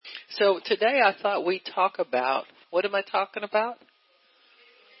So today I thought we'd talk about, what am I talking about?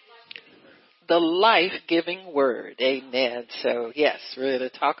 The life-giving word. Amen. So yes, we're going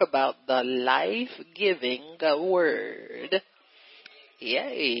to talk about the life-giving word.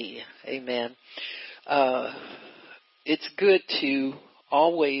 Yay. Amen. It's good to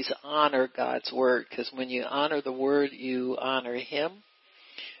always honor God's word, because when you honor the word, you honor Him.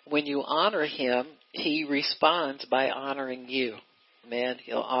 When you honor Him, He responds by honoring you. Man,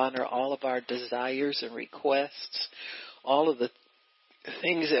 He'll honor all of our desires and requests. All of the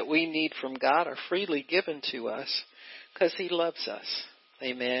things that we need from God are freely given to us because He loves us.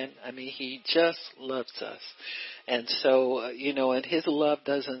 Amen. I mean, He just loves us. And so, and His love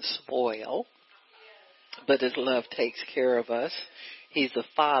doesn't spoil, but His love takes care of us. He's a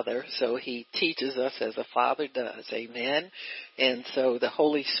father, so He teaches us as a father does. Amen. And so the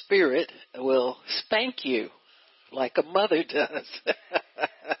Holy Spirit will spank you like a mother does,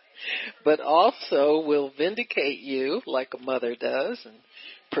 but also will vindicate you like a mother does and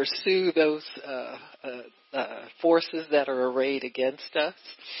pursue those forces that are arrayed against us.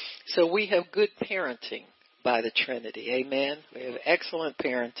 So we have good parenting by the Trinity. Amen. We have excellent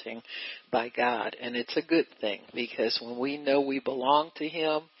parenting by God, and it's a good thing, because when we know we belong to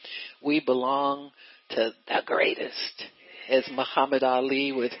Him, we belong to the greatest, as Muhammad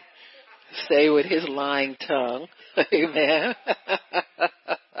Ali would say with his lying tongue. Amen.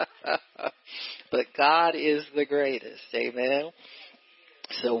 But God is the greatest. Amen.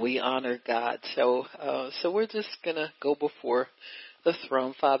 So we honor God. So we're just going to go before the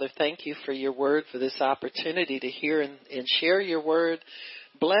throne. Father, thank You for Your word, for this opportunity to hear and share Your word.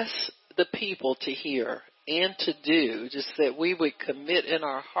 Bless the people to hear and to do, just that we would commit in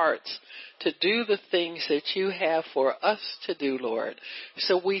our hearts to do the things that You have for us to do, Lord.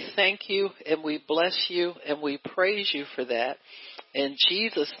 So we thank You and we bless You and we praise You for that. In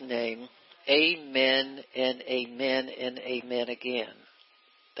Jesus' name, amen and amen and amen again.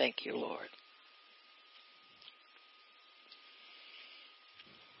 Thank You, Lord.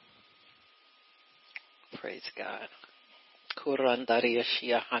 Praise God. Kurandaria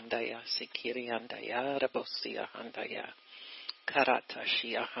Shia Handaya Sikiri Handaya Rabosia Handaya Karata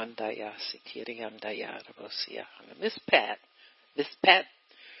Shia Handaya Sikiri Handaya Rabosia Handaya. Miss Pat, Pat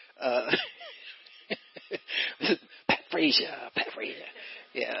Frazier.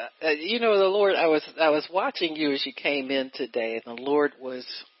 Yeah, the Lord. I was watching you as you came in today, and the Lord was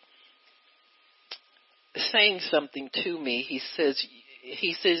saying something to me. He says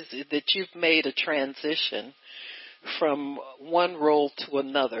that you've made a transition from one role to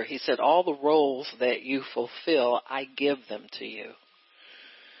another. He said, all the roles that you fulfill, I give them to You.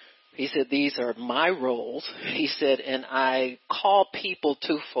 He said, these are My roles. He said, and I call people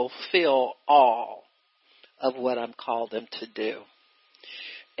to fulfill all of what I'm called them to do.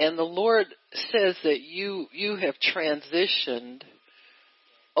 And the Lord says that you have transitioned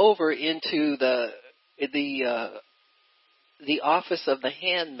over into the office of the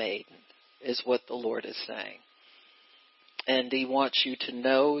handmaiden, is what the Lord is saying. And He wants you to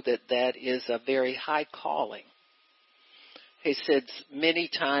know that that is a very high calling. He said many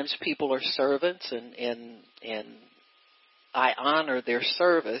times people are servants, and I honor their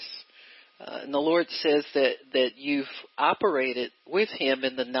service. And the Lord says that you've operated with Him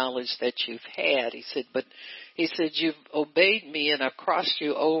in the knowledge that you've had. He said, you've obeyed Me, and I've crossed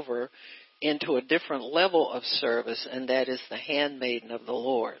you over into a different level of service, and that is the handmaiden of the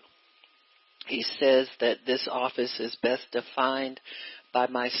Lord. He says that this office is best defined by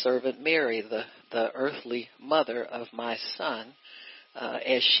My servant Mary, the earthly mother of My Son,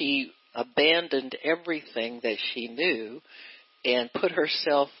 as she abandoned everything that she knew and put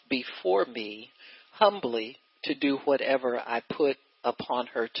herself before Me humbly to do whatever I put upon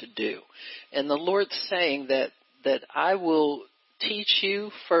her to do. And the Lord's saying that I will teach you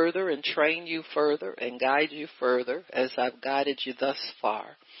further and train you further and guide you further as I've guided you thus far.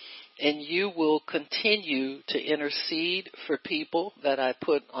 And you will continue to intercede for people that I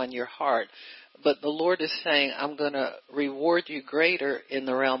put on your heart. But the Lord is saying, I'm going to reward you greater in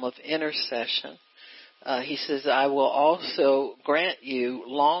the realm of intercession. He says, I will also grant you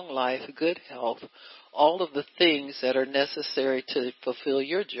long life, good health, all of the things that are necessary to fulfill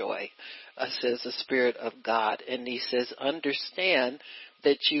your joy, says the Spirit of God. And He says, understand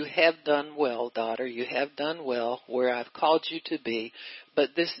that you have done well, daughter. You have done well where I've called you to be. But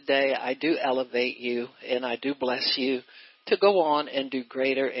this day I do elevate you and I do bless you to go on and do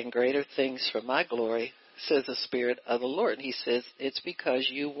greater and greater things for My glory, says the Spirit of the Lord. And He says, it's because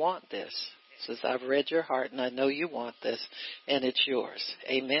you want this. He says, I've read your heart and I know you want this, and it's yours.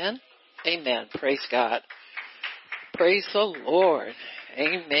 Amen? Amen. Praise God. Praise the Lord.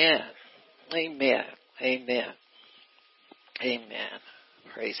 Amen. Amen. Amen. Amen.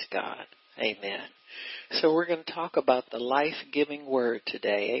 Praise God. Amen. So we're going to talk about the life-giving word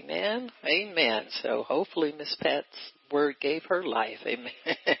today. Amen. Amen. So hopefully Miss Pat's word gave her life. Amen.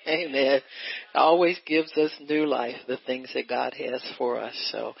 Amen. Always gives us new life, the things that God has for us.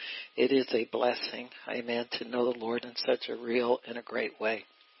 So it is a blessing. Amen. To know the Lord in such a real and a great way.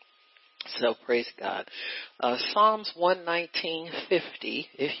 So praise God. Psalms 119:50.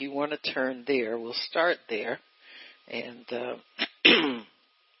 If you want to turn there, we'll start there. And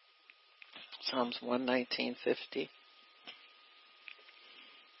Psalms 119:50.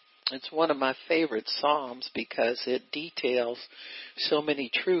 It's one of my favorite psalms because it details so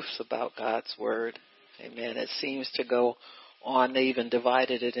many truths about God's word. Amen. It seems to go on. They even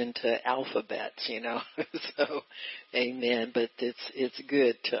divided it into alphabets, So, amen. But it's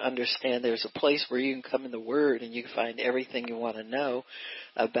good to understand there's a place where you can come in the Word and you can find everything you want to know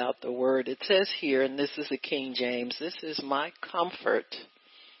about the Word. It says here, and this is the King James, this is my comfort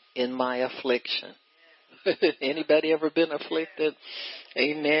in my affliction. Anybody ever been afflicted?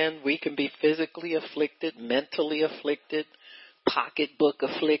 Amen. We can be physically afflicted, mentally afflicted, pocketbook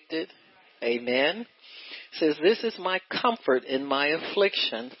afflicted. Amen. It says, this is my comfort in my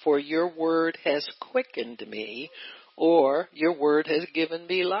affliction, for your word has quickened me, or your word has given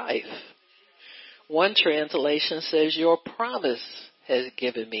me life. One translation says, your promise has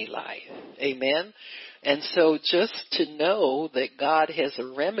given me life. Amen. And so just to know that God has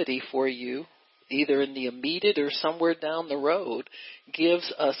a remedy for you, either in the immediate or somewhere down the road,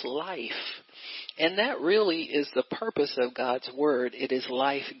 gives us life. And that really is the purpose of God's word. It is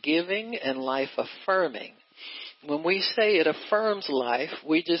life-giving and life-affirming. When we say it affirms life,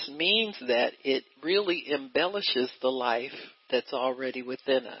 we just means that it really embellishes the life that's already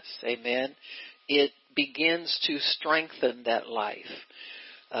within us. Amen. It begins to strengthen that life.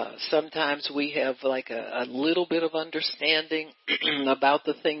 Sometimes we have like a little bit of understanding about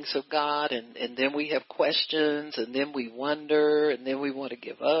the things of God, and then we have questions, and then we wonder, and then we want to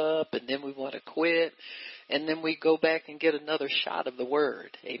give up, and then we want to quit, and then we go back and get another shot of the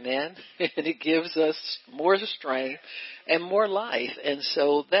Word. Amen? And it gives us more strength and more life. And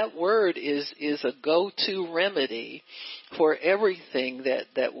so that Word is a go-to remedy for everything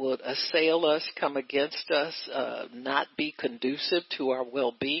that would assail us, come against us, not be conducive to our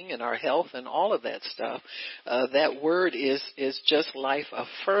well-being and our health and all of that stuff. That Word is just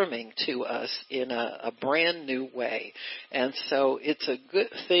life-affirming to us in a brand new way. And so it's a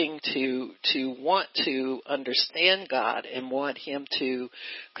good thing to want to understand God and want Him to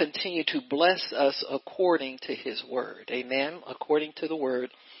continue to bless us according to His Word. Amen? According to the Word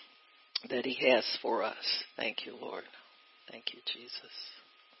that He has for us. Thank you, Lord. Thank you, Jesus.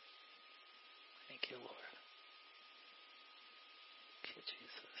 Thank you, Lord. Thank you, Jesus.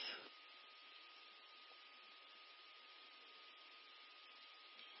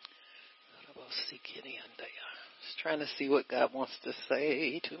 Just trying to see what God wants to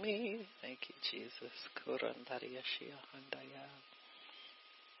say to me. Thank you, Jesus.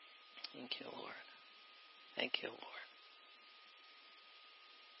 Thank you, Lord. Thank you, Lord.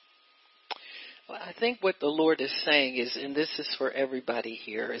 Well, I think what the Lord is saying is, and this is for everybody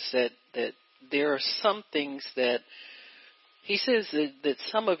here, is that there are some things that He says that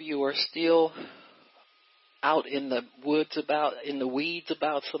some of you are still out in the weeds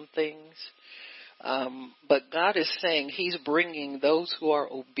about some things. But God is saying He's bringing those who are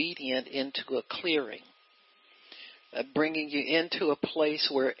obedient into a clearing, bringing you into a place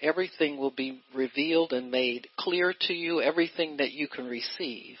where everything will be revealed and made clear to you, everything that you can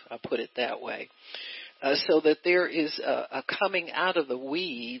receive, I'll put it that way, so that there is a coming out of the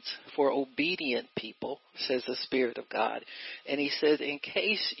weeds for obedient people, says the Spirit of God. And He says, in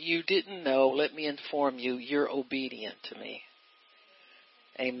case you didn't know, let me inform you, you're obedient to me.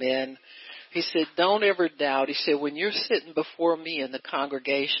 Amen. He said, don't ever doubt. He said, when you're sitting before me in the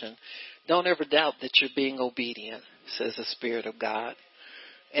congregation, don't ever doubt that you're being obedient, says the Spirit of God.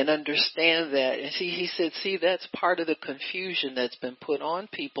 And understand that. And he said, that's part of the confusion that's been put on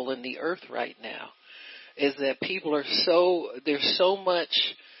people in the earth right now, is that people are there's so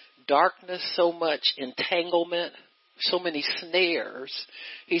much darkness, so much entanglement, so many snares.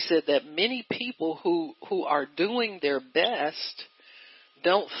 He said that many people who are doing their best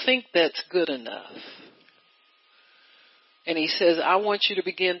don't think that's good enough. And He says, I want you to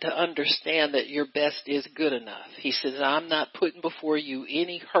begin to understand that your best is good enough. He says, I'm not putting before you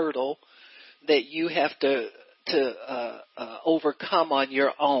any hurdle that you have to overcome on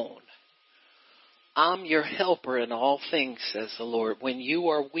your own. I'm your helper in all things, says the Lord. When you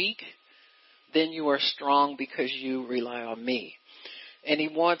are weak, then you are strong because you rely on me. And he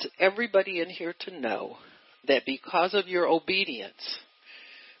wants everybody in here to know that because of your obedience,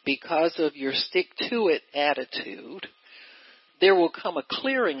 because of your stick-to-it attitude, there will come a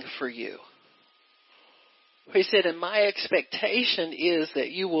clearing for you. He said, and my expectation is that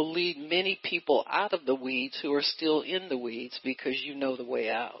you will lead many people out of the weeds who are still in the weeds because you know the way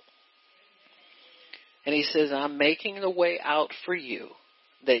out. And he says, I'm making the way out for you,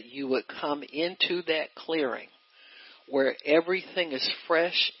 that you would come into that clearing where everything is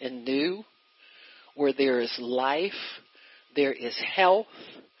fresh and new, where there is life, there is health,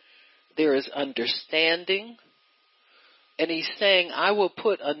 there is understanding. And he's saying, I will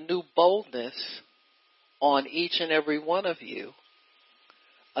put a new boldness on each and every one of you.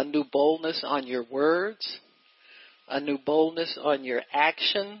 A new boldness on your words, a new boldness on your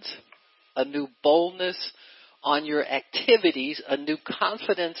actions, a new boldness on your activities, a new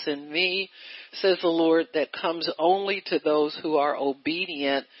confidence in me, says the Lord, that comes only to those who are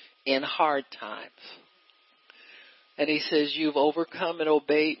obedient in hard times. And he says, you've overcome and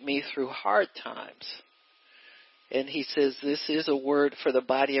obeyed me through hard times. And he says, this is a word for the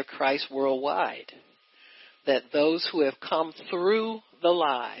body of Christ worldwide, that those who have come through the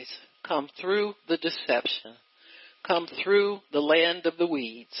lies, come through the deception, come through the land of the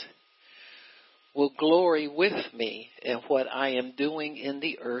weeds, will glory with me in what I am doing in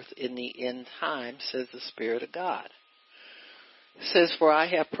the earth in the end time, says the Spirit of God. It says, for I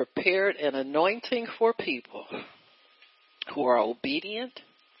have prepared an anointing for people who are obedient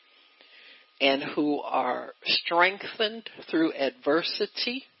and who are strengthened through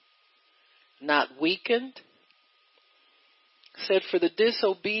adversity, not weakened. Said, for the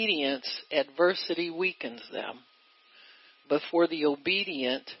disobedience, adversity weakens them, but for the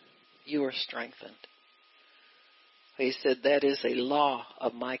obedient, you are strengthened. He said, that is a law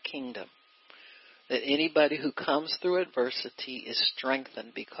of my kingdom, that anybody who comes through adversity is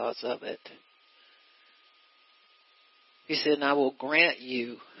strengthened because of it. He said, and I will grant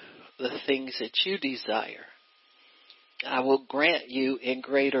you the things that you desire. I will grant you in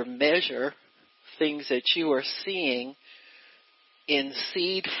greater measure things that you are seeing in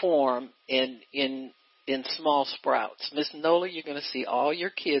seed form and in small sprouts. Miss Nola, you're going to see all your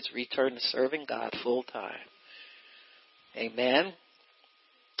kids return to serving God full time. Amen.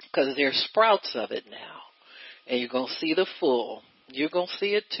 Because there's sprouts of it now. And you're going to see the full. You're going to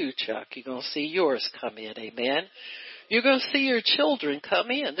see it too, Chuck. You're going to see yours come in. Amen. You're going to see your children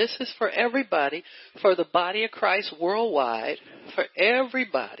come in. This is for everybody, for the body of Christ worldwide, for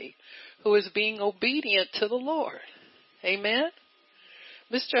everybody who is being obedient to the Lord. Amen.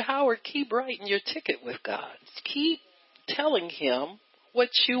 Mr. Howard, keep writing your ticket with God. Keep telling him what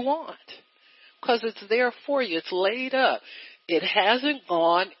you want, because it's there for you. It's laid up. It hasn't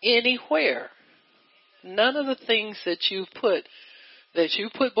gone anywhere. None of the things that you put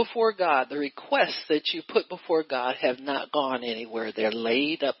before God, the requests that you put before God, have not gone anywhere. They're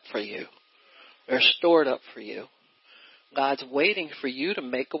laid up for you. They're stored up for you. God's waiting for you to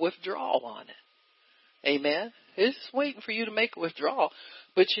make a withdrawal on it. Amen. It's waiting for you to make a withdrawal.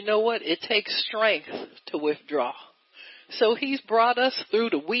 But you know what? It takes strength to withdraw. So he's brought us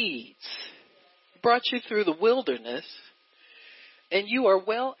through the weeds, brought you through the wilderness, and you are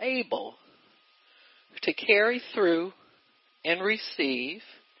well able to carry through and receive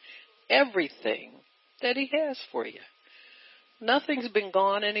everything that he has for you. Nothing's been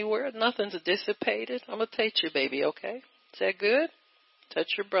gone anywhere. Nothing's dissipated. I'm going to touch your baby, okay? Is that good? Touch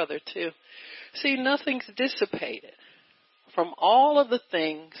your brother, too. See, nothing's dissipated from all of the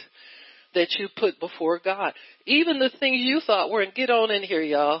things that you put before God. Even the things you thought were, and get on in here,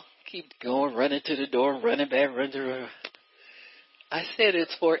 y'all. Keep going, running to the door, running back, running to. I said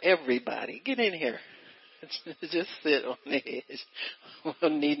it's for everybody. Get in here. Just sit on the edge. We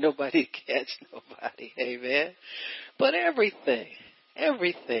don't need nobody to catch nobody. Amen. But everything.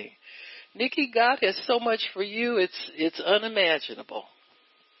 Nikki, God has so much for you, it's unimaginable.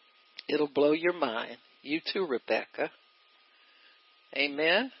 It'll blow your mind. You too, Rebecca.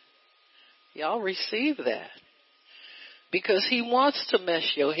 Amen. Y'all receive that. Because he wants to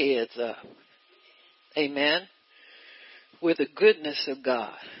mess your heads up. Amen. With the goodness of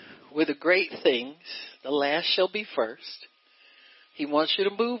God. With the great things, the last shall be first. He wants you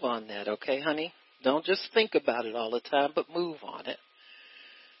to move on that, okay, honey? Don't just think about it all the time, but move on it.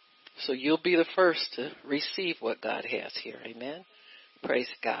 So you'll be the first to receive what God has here, amen? Praise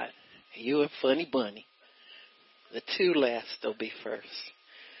God. You and Funny Bunny. The two last will be first.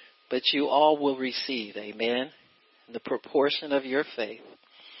 But you all will receive, amen, in the proportion of your faith.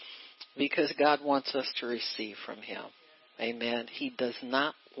 Because God wants us to receive from him. Amen. He does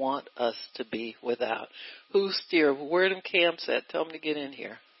not want us to be without. Who's steer? Where are them camps at? Tell them to get in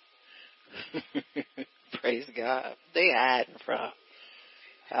here. Praise God. They hiding from.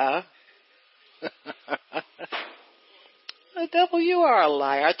 Huh? The devil, you are a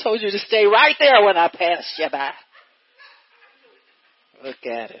liar. I told you to stay right there when I passed you by. Look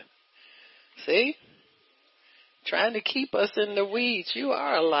at him. See? Trying to keep us in the weeds. You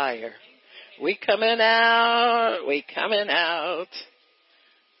are a liar. We coming out. We coming out.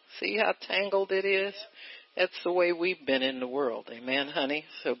 See how tangled it is? That's the way we've been in the world. Amen, honey?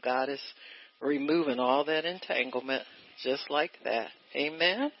 So God is removing all that entanglement just like that.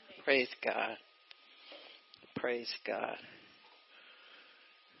 Amen? Praise God. Praise God.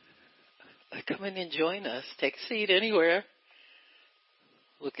 Come in and join us. Take a seat anywhere.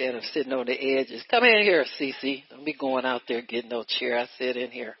 Look at him sitting on the edges. Come in here, Cece. Don't be going out there getting no chair. I sit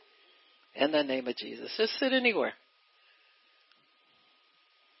in here. In the name of Jesus. Just sit anywhere.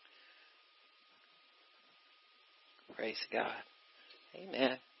 Praise God.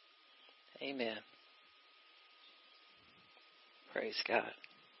 Amen. Amen. Praise God.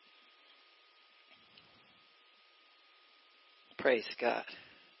 Praise God.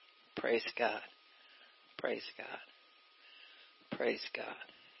 Praise God. Praise God. Praise God.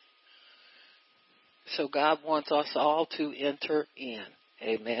 So God wants us all to enter in.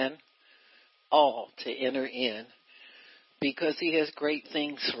 Amen. All to enter in because He has great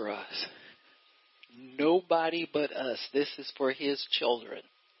things for us. Nobody but us. This is for His children.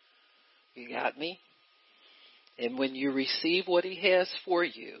 You got me? And when you receive what He has for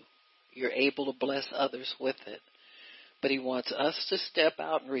you, you're able to bless others with it. But He wants us to step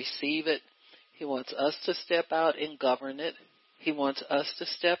out and receive it. He wants us to step out and govern it. He wants us to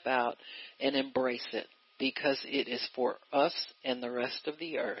step out and embrace it because it is for us and the rest of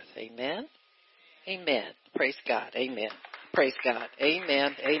the earth. Amen? Amen. Praise God. Amen. Praise God.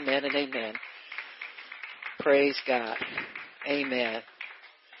 Amen. Amen and amen. Praise God. Amen.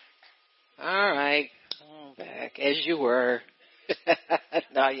 All right. Back as you were.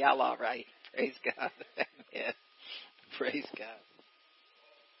 No, y'all all right. Praise God. Amen. Praise God.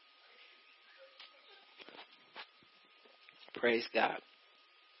 Praise God.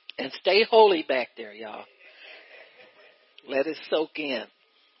 And stay holy back there, y'all. Let it soak in.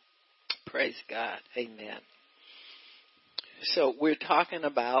 Praise God. Amen. So we're talking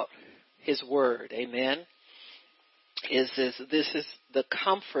about His Word. Amen. This is the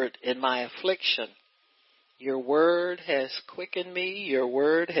comfort in my affliction. Your Word has quickened me. Your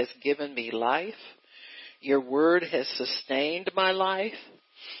Word has given me life. Your Word has sustained my life.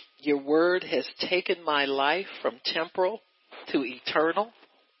 Your Word has taken my life from temporal to eternal.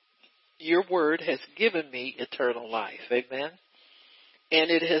 Your Word has given me eternal life. Amen. And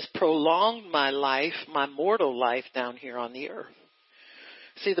it has prolonged my life, my mortal life down here on the earth.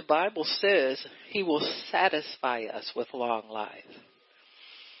 See, the Bible says He will satisfy us with long life.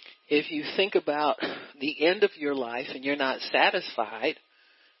 If you think about the end of your life and you're not satisfied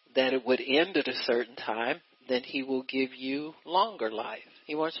that it would end at a certain time, then He will give you longer life.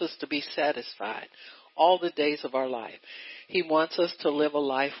 He wants us to be satisfied all the days of our life. He wants us to live a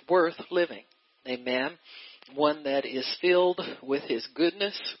life worth living. Amen. One that is filled with His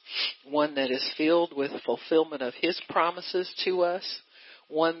goodness, one that is filled with fulfillment of His promises to us,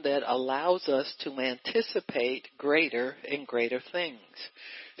 one that allows us to anticipate greater and greater things.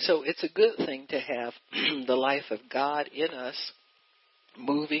 So it's a good thing to have the life of God in us,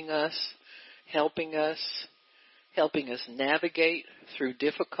 moving us, helping us navigate through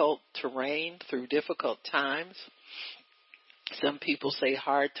difficult terrain, through difficult times. Some people say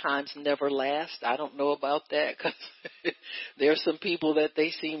hard times never last. I don't know about that because there are some people that they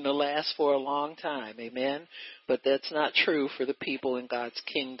seem to last for a long time. Amen. But that's not true for the people in God's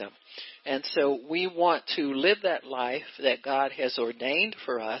kingdom. And so we want to live that life that God has ordained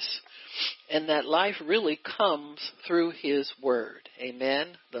for us. And that life really comes through His Word. Amen.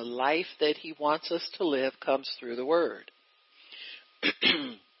 The life that He wants us to live comes through the Word.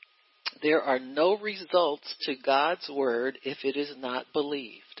 There are no results to God's Word if it is not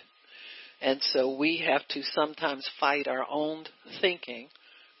believed. And so we have to sometimes fight our own thinking,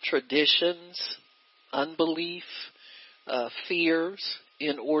 traditions, unbelief, fears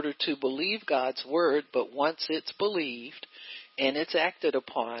in order to believe God's Word. But once it's believed and it's acted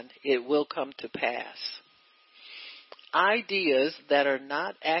upon, it will come to pass. Ideas that are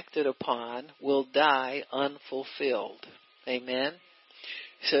not acted upon will die unfulfilled. Amen.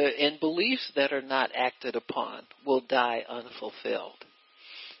 So, and beliefs that are not acted upon will die unfulfilled.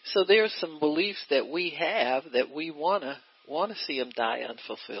 So there are some beliefs that we have that we want to see them die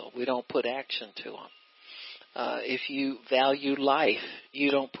unfulfilled. We don't put action to them. If you value life,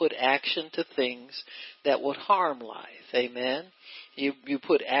 you don't put action to things that would harm life. Amen. You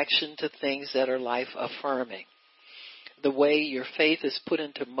put action to things that are life affirming. The way your faith is put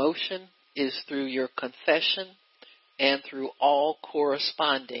into motion is through your confession and through all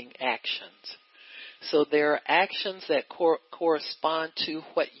corresponding actions. So there are actions that correspond to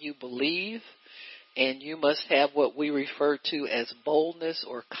what you believe, and you must have what we refer to as boldness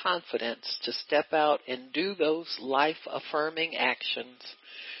or confidence to step out and do those life-affirming actions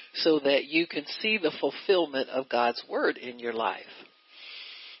so that you can see the fulfillment of God's word in your life.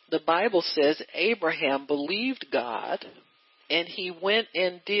 The Bible says Abraham believed God, and he went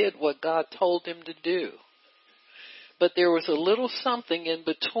and did what God told him to do. But there was a little something in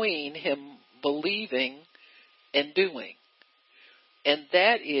between him believing and doing, and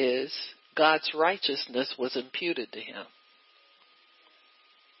that is God's righteousness was imputed to him.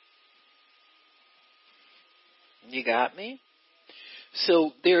 You got me?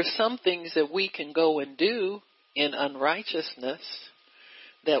 So there are some things that we can go and do in unrighteousness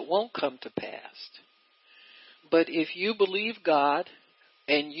that won't come to pass. But if you believe God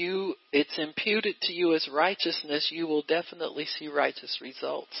and it's imputed to you as righteousness, you will definitely see righteous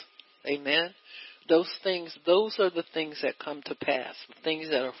results. Amen? Those are the things that come to pass, the things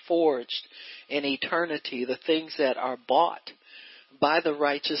that are forged in eternity, the things that are bought by the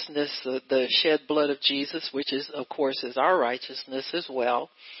righteousness, the shed blood of Jesus, which is, of course, is our righteousness as well.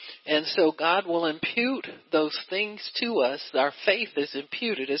 And so God will impute those things to us. Our faith is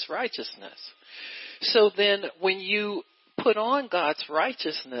imputed as righteousness. So then when you put on God's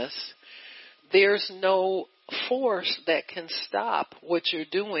righteousness, there's no force that can stop what you're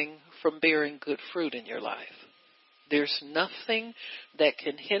doing from bearing good fruit in your life. There's nothing that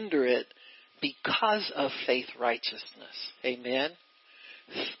can hinder it because of faith righteousness. Amen.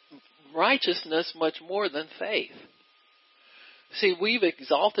 Righteousness much more than faith. See, we've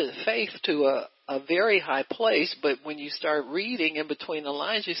exalted faith to a very high place, but when you start reading in between the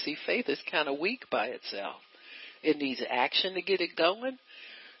lines, you see faith is kind of weak by itself. It needs action to get it going.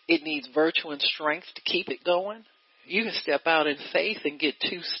 It needs virtue and strength to keep it going. You can step out in faith and get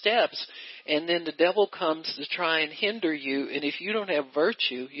 2 steps, and then the devil comes to try and hinder you. And if you don't have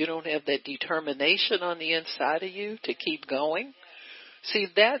virtue, you don't have that determination on the inside of you to keep going. See,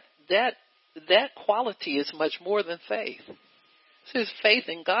 that quality is much more than faith. This is faith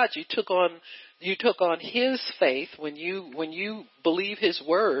in God. You took on His faith when you believe His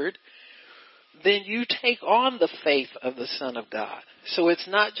word. Then you take on the faith of the Son of God. So it's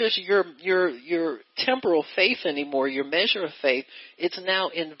not just your temporal faith anymore, your measure of faith. It's now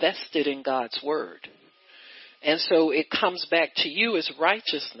invested in God's word. And so it comes back to you as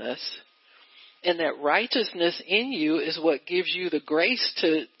righteousness. And that righteousness in you is what gives you the grace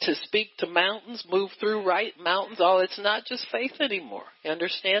to speak to mountains, move through mountains. It's not just faith anymore. You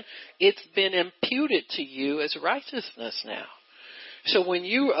understand? It's been imputed to you as righteousness now. So when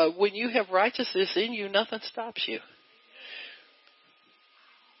you have righteousness in you, nothing stops you.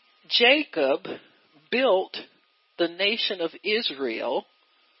 Jacob built the nation of Israel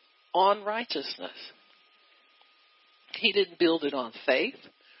on righteousness. He didn't build it on faith.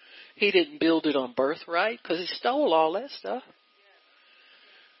 He didn't build it on birthright because he stole all that stuff.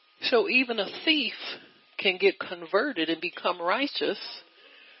 So even a thief can get converted and become righteous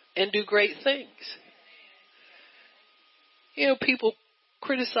and do great things. You know, people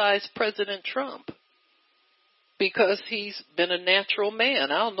criticize President Trump because he's been a natural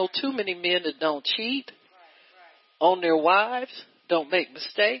man. I don't know too many men that don't cheat on their wives, don't make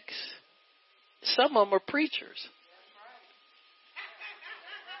mistakes. Some of them are preachers.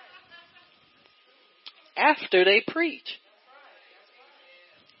 After they preach.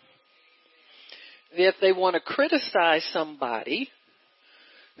 If they want to criticize somebody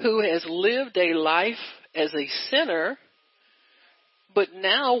who has lived a life as a sinner, but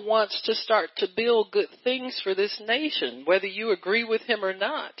now wants to start to build good things for this nation, whether you agree with him or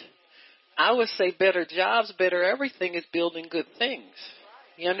not. I would say better jobs, better everything is building good things.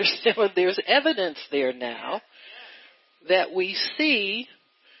 You understand? Well, there's evidence there now that we see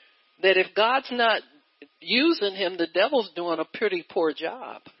that if God's not using him, the devil's doing a pretty poor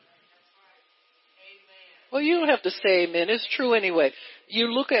job. Well, you don't have to say amen. It's true anyway. You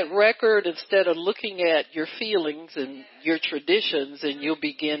look at record instead of looking at your feelings and your traditions, and you'll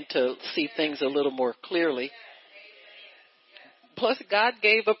begin to see things a little more clearly. Plus, God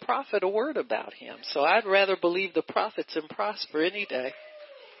gave a prophet a word about him. So I'd rather believe the prophets and prosper any day.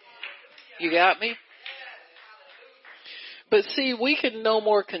 You got me? But see, we can no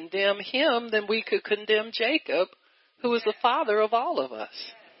more condemn him than we could condemn Jacob, who is the father of all of us.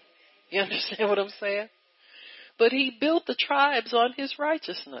 You understand what I'm saying? But he built the tribes on his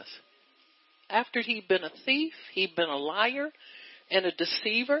righteousness. After he'd been a thief, he'd been a liar and a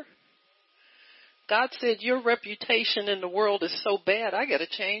deceiver, God said, your reputation in the world is so bad, I got to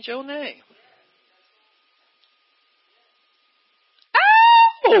change your name.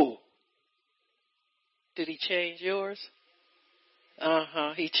 Oh! Did he change yours?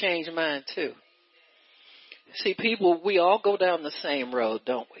 He changed mine too. See, people, we all go down the same road,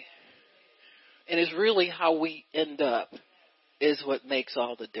 don't we? And it's really how we end up is what makes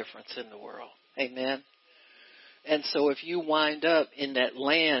all the difference in the world. Amen? And so if you wind up in that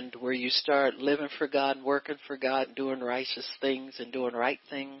land where you start living for God and working for God and doing righteous things and doing right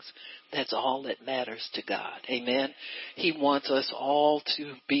things, that's all that matters to God. Amen? He wants us all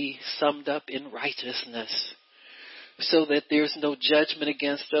to be summed up in righteousness so that there's no judgment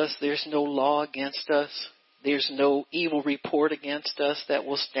against us. There's no law against us. There's no evil report against us that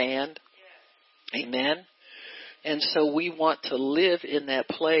will stand. Amen? And so we want to live in that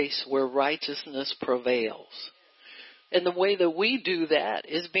place where righteousness prevails. And the way that we do that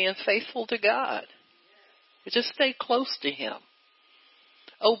is being faithful to God. Just stay close to Him.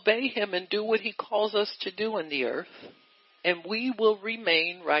 Obey Him and do what He calls us to do in the earth. And we will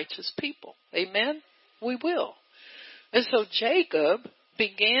remain righteous people. Amen? We will. And so Jacob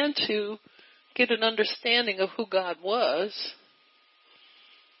began to get an understanding of who God was.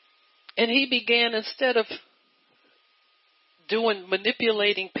 And he began, instead of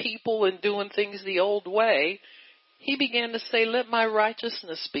manipulating people and doing things the old way, he began to say, let my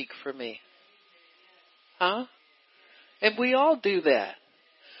righteousness speak for me. Huh? And we all do that.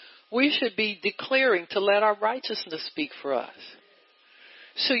 We should be declaring to let our righteousness speak for us.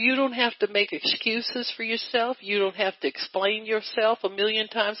 So you don't have to make excuses for yourself. You don't have to explain yourself a million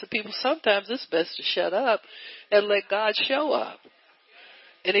times to people. Sometimes it's best to shut up and let God show up.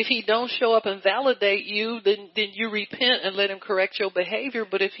 And if He don't show up and validate you, then you repent and let Him correct your behavior.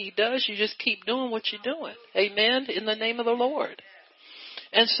 But if He does, you just keep doing what you're doing. Amen? In the name of the Lord.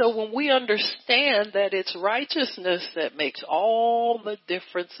 And so when we understand that it's righteousness that makes all the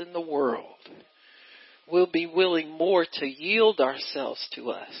difference in the world, we'll be willing more to yield ourselves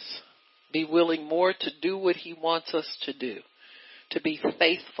to us. Be willing more to do what He wants us to do. To be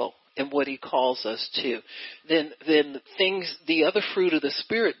faithful in what He calls us to. Then things, the other fruit of the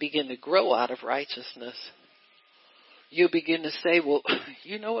Spirit begin to grow out of righteousness. You begin to say, well,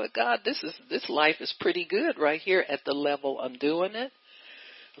 you know what, God, this life is pretty good right here at the level I'm doing it.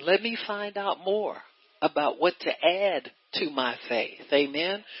 Let me find out more about what to add to my faith.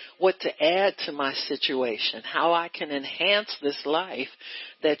 Amen. What to add to my situation. How I can enhance this life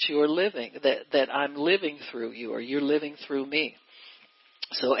that you're living, that I'm living through you, or you're living through me.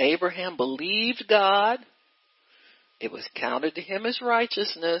 So Abraham believed God. It was counted to him as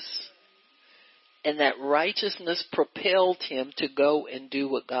righteousness. And that righteousness propelled him to go and do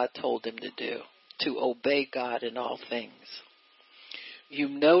what God told him to do. To obey God in all things. You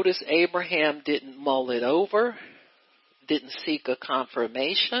notice Abraham didn't mull it over. Didn't seek a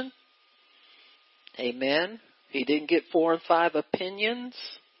confirmation. Amen. He didn't get 4 and 5 opinions.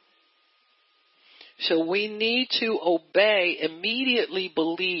 So we need to obey, immediately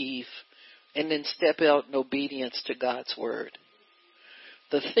believe, and then step out in obedience to God's word.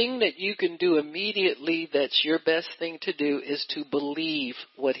 The thing that you can do immediately that's your best thing to do is to believe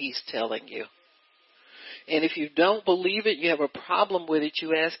what He's telling you. And if you don't believe it, you have a problem with it,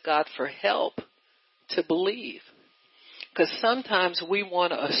 you ask God for help to believe. Because sometimes we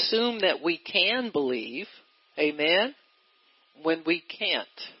want to assume that we can believe, amen, when we can't.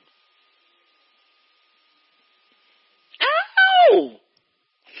 Ow!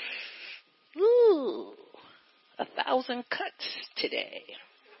 Ooh, 1,000 cuts today.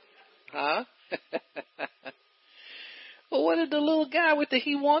 Huh? Well, what did the little guy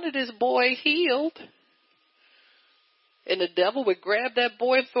he wanted his boy healed. And the devil would grab that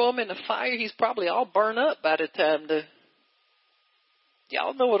boy and throw him in the fire. He's probably all burned up by the time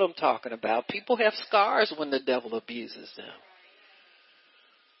y'all know what I'm talking about. People have scars when the devil abuses them.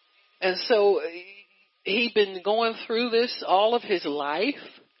 And so he'd been going through this all of his life,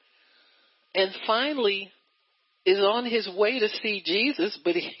 and finally is on his way to see Jesus,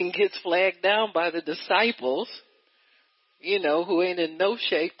 but he gets flagged down by the disciples, who ain't in no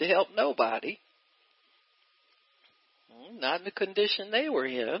shape to help nobody. Not in the condition they were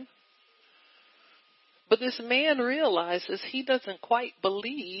in. But this man realizes he doesn't quite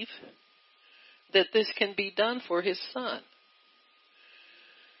believe that this can be done for his son.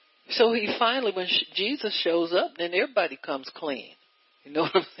 So he finally, when Jesus shows up, then everybody comes clean. You know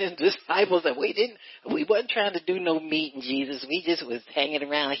what I'm saying? The disciples said, we wasn't trying to do no meeting, Jesus. We just was hanging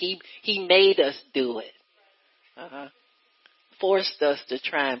around. He made us do it. Forced us to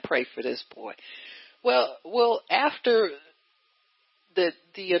try and pray for this boy. Well, after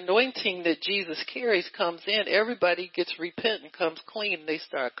the anointing that Jesus carries comes in, everybody gets repentant, comes clean, and they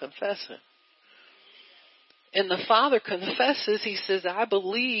start confessing. And the Father confesses, he says, I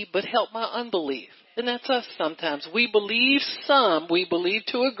believe, but help my unbelief. And that's us sometimes. We believe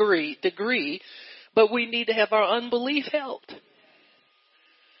to a degree, but we need to have our unbelief helped.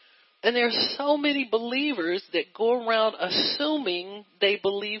 And there's so many believers that go around assuming they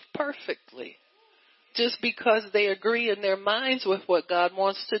believe perfectly, just because they agree in their minds with what God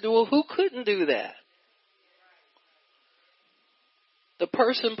wants to do. Well, who couldn't do that? The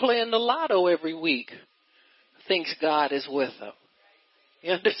person playing the lotto every week thinks God is with them.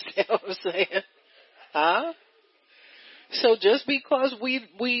 You understand what I'm saying? Huh? So just because we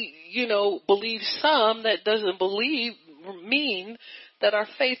believe some, that doesn't mean that our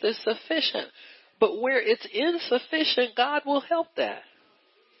faith is sufficient. But where it's insufficient, God will help that.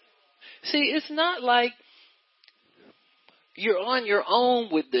 See, it's not like you're on your own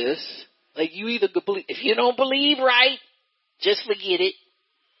with this. Like you either believe, if you don't believe right, just forget it.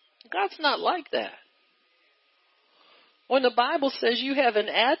 God's not like that. When the Bible says you have an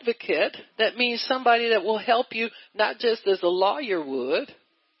advocate, that means somebody that will help you, not just as a lawyer would,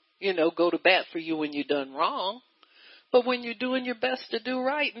 go to bat for you when you've done wrong, but when you're doing your best to do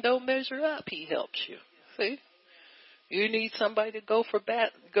right and don't measure up, he helps you. See? You need somebody to go to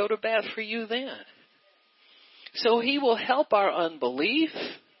bat for you then. So he will help our unbelief.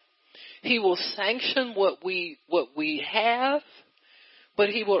 He will sanction what we have, but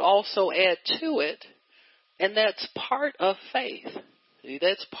he will also add to it. And that's part of faith. See,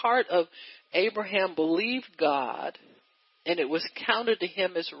 that's part of Abraham believed God, and it was counted to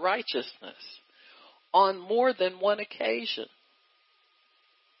him as righteousness on more than one occasion.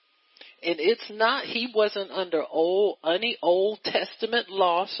 And it's not, he wasn't under any Old Testament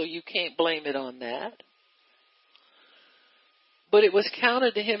law, so you can't blame it on that. But it was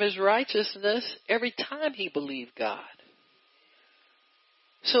counted to him as righteousness every time he believed God.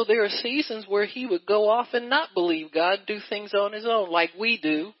 So there are seasons where he would go off and not believe God, do things on his own like we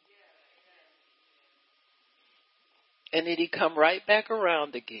do. And then he'd come right back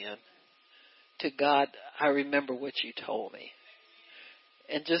around again to God, I remember what you told me.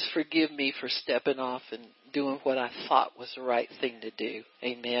 And just forgive me for stepping off and doing what I thought was the right thing to do.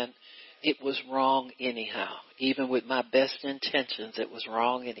 Amen. It was wrong anyhow. Even with my best intentions, it was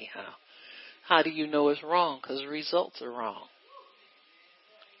wrong anyhow. How do you know it's wrong? Because the results are wrong.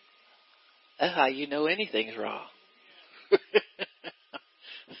 That's how you know anything's wrong.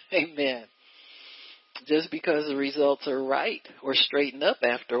 Amen. Just because the results are right or straighten up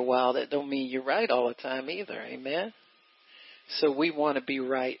after a while, that don't mean you're right all the time either. Amen. So we want to be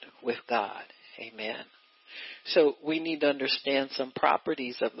right with God. Amen. So we need to understand some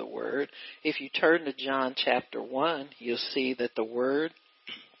properties of the Word. If you turn to John chapter 1, you'll see that the Word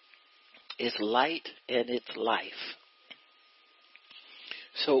is light and it's life.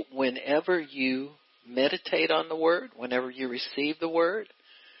 So whenever you meditate on the Word, whenever you receive the Word,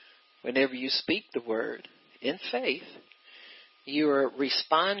 whenever you speak the Word in faith, you are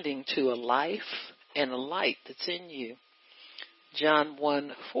responding to a life and a light that's in you. John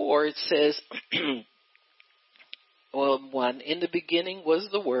 1:4, it says, in the beginning was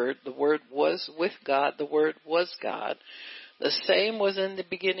the Word was with God, the Word was God. The same was in the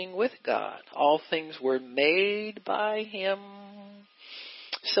beginning with God. All things were made by Him.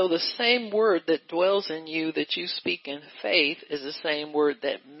 So the same Word that dwells in you that you speak in faith is the same Word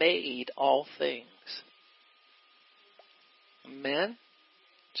that made all things. Amen?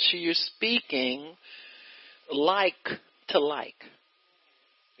 So you're speaking like to like.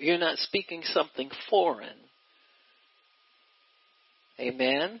 You're not speaking something foreign.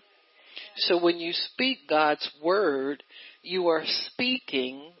 Amen? So when you speak God's Word, you are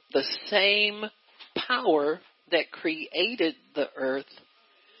speaking the same power that created the earth,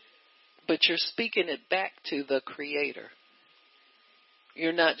 but you're speaking it back to the Creator.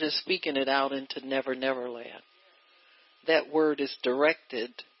 You're not just speaking it out into Never Never Land. That word is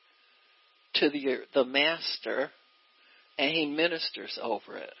directed to the Master, and He ministers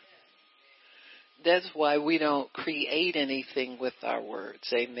over it. That's why we don't create anything with our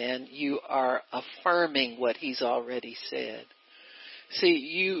words. Amen. You are affirming what He's already said.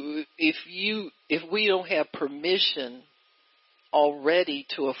 See, if we don't have permission already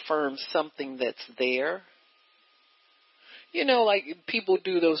to affirm something that's there, like people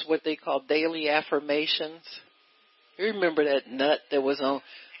do those what they call daily affirmations. You remember that nut that was on,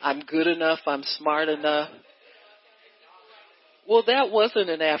 I'm good enough, I'm smart enough. Well, that wasn't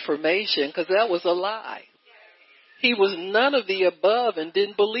an affirmation because that was a lie. He was none of the above and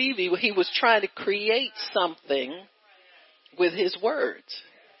didn't believe. He was trying to create something with his words.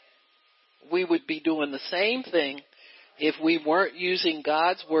 We would be doing the same thing if we weren't using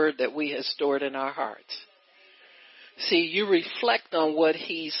God's word that we have stored in our hearts. See, you reflect on what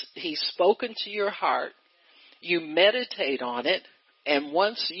he's spoken to your heart. You meditate on it. And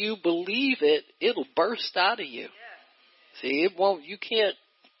once you believe it, it'll burst out of you. See, it won't, you can't,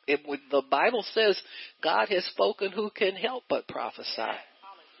 the Bible says God has spoken, who can help but prophesy.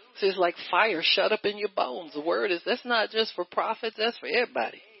 See, it's like fire shut up in your bones. The word is, that's not just for prophets, that's for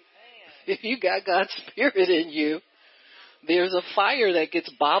everybody. If you got God's Spirit in you, there's a fire that gets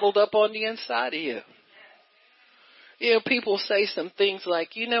bottled up on the inside of you. You know, people say some things like,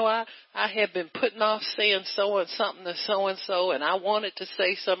 I have been putting off saying something to so-and-so, and I wanted to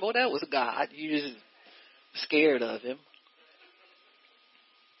say something. Well, that was God. You just scared of him.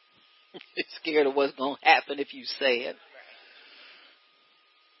 You're scared of what's going to happen if you say it.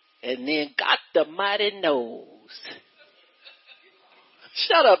 And then got the mighty nose.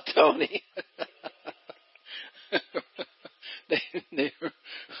 Shut up, Tony. They're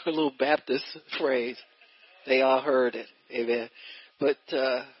a little Baptist phrase. They all heard it. Amen. But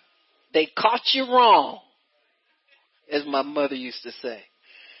they caught you wrong, as my mother used to say.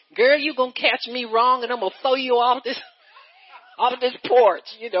 Girl, you going to catch me wrong and I'm going to throw you off this porch.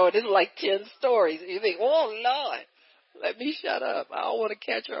 And it's like 10 stories. You think, oh, Lord, let me shut up. I don't want to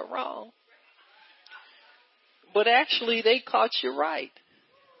catch her wrong. But actually, they caught you right.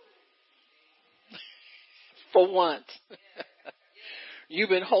 For once. You've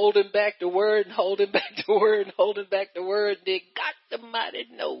been holding back the word and holding back the word and holding back the word. And they got the mighty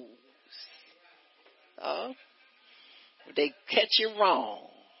nose. They catch you wrong.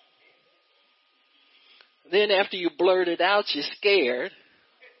 Then after you blurt it out, you're scared.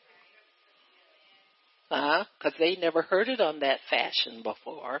 Because they never heard it on that fashion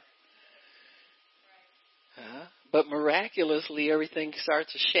before. But miraculously, everything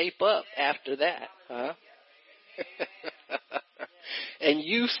starts to shape up after that. And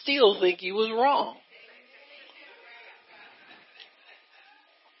you still think you was wrong.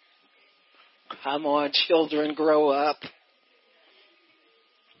 Come on, children, grow up.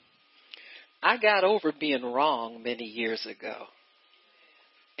 I got over being wrong many years ago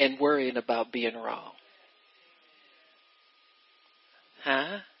and worrying about being wrong.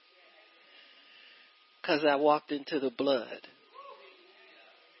 Because I walked into the blood.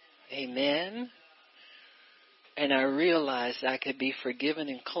 Amen. And I realized I could be forgiven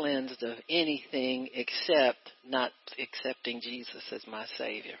and cleansed of anything except not accepting Jesus as my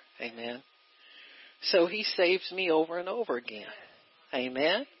Savior. Amen. So he saves me over and over again.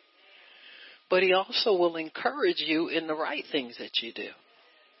 Amen. But he also will encourage you in the right things that you do.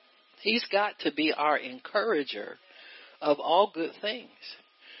 He's got to be our encourager of all good things.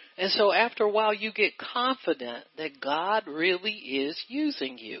 And so after a while, you get confident that God really is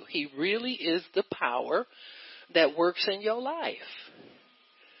using you. He really is the power that works in your life.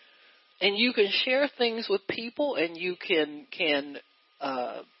 And you can share things with people, and you can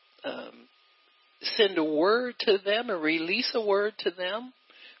send a word to them and release a word to them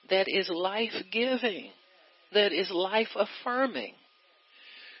that is life-giving, that is life-affirming.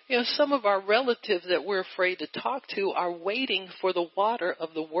 Some of our relatives that we're afraid to talk to are waiting for the water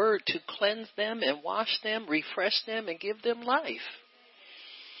of the word to cleanse them and wash them, refresh them, and give them life.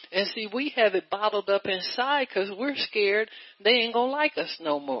 And see, we have it bottled up inside because we're scared they ain't going to like us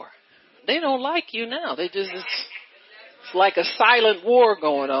no more. They don't like you now. It's like a silent war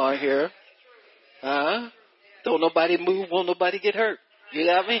going on here. Don't nobody move, won't nobody get hurt. You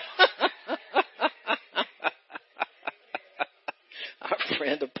got me? Our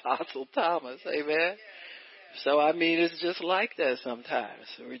friend Apostle Thomas, amen. So, it's just like that sometimes.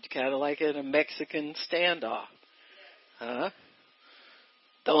 We're kind of like in a Mexican standoff.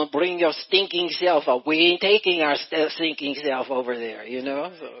 Don't bring your stinking self up. We ain't taking our stinking self over there, So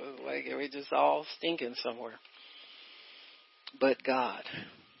it's like we're just all stinking somewhere. But God.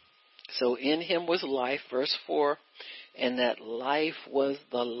 So in him was life, verse 4, and that life was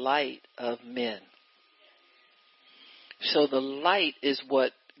the light of men. So the light is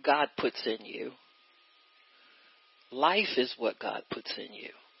what God puts in you. Life is what God puts in you.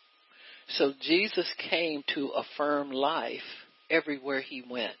 So Jesus came to affirm life everywhere he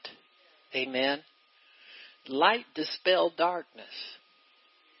went. Amen. Light dispelled darkness.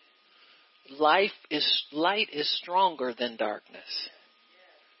 Light is stronger than darkness.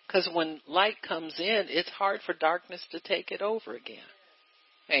 Because when light comes in, it's hard for darkness to take it over again.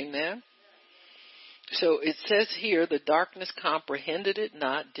 Amen. So it says here, the darkness comprehended it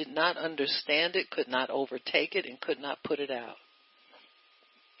not, did not understand it, could not overtake it, and could not put it out.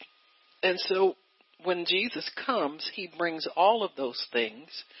 And so when Jesus comes, he brings all of those things.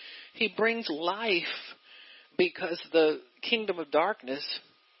 He brings life, because the kingdom of darkness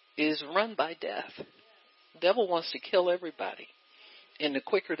is run by death. The devil wants to kill everybody, and the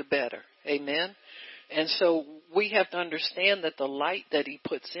quicker the better. Amen? And so we have to understand that the light that he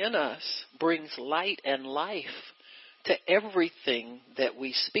puts in us brings light and life to everything that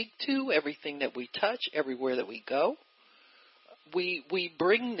we speak to, everything that we touch, everywhere that we go. We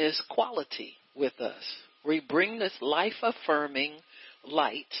bring this quality with us. We bring this life-affirming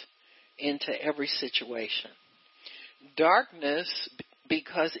light into every situation. Darkness,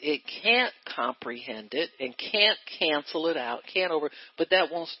 because it can't comprehend it and can't cancel it out, but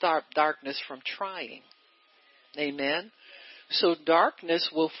that won't stop darkness from trying. Amen? So darkness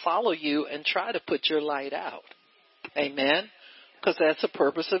will follow you and try to put your light out. Amen? Because that's the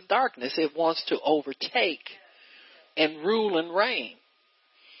purpose of darkness. It wants to overtake and rule and reign.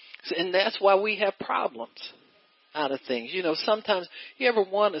 And that's why we have problems out of things. You know, sometimes you ever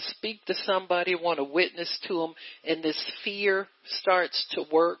want to speak to somebody, want to witness to them, and this fear starts to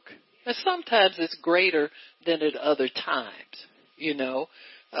work. And sometimes it's greater than at other times. You know,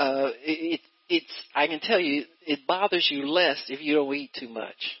 I can tell you, it bothers you less if you don't eat too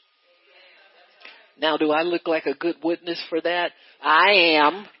much. Now, do I look like a good witness for that? I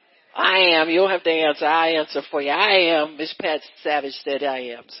am. You don't have to answer. I answer for you. I am. Miss Pat Savage said I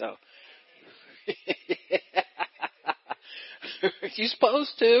am, so. You're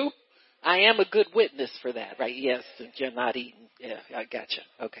supposed to. I am a good witness for that, right? Yes, you're not eating. Yeah, I gotcha.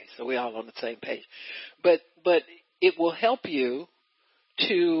 Okay, so we're all on the same page. But it will help you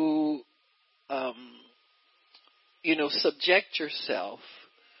to, subject yourself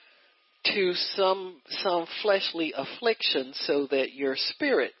to some fleshly affliction so that your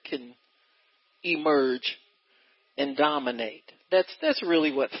spirit can emerge and dominate. That's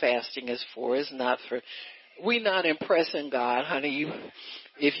really what fasting is for. It's not for, we're not impressing God, honey.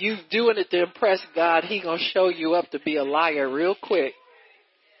 If you doing it to impress God, he gonna show you up to be a liar real quick.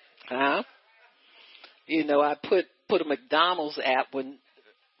 Huh? You know, I put a McDonald's app when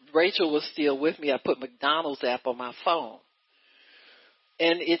Rachel was still with me. I put McDonald's app on my phone.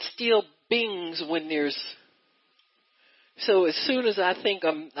 And it still bings when so as soon as I think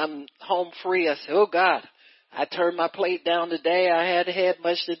I'm home free, I say, oh God, I turned my plate down today. I hadn't had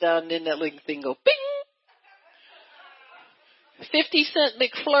much to do, and then that little thing go bing. 50-cent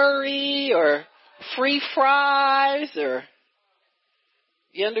McFlurry or free fries or,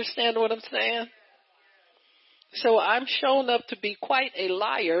 you understand what I'm saying? So I'm shown up to be quite a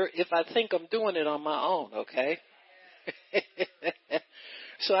liar if I think I'm doing it on my own, okay?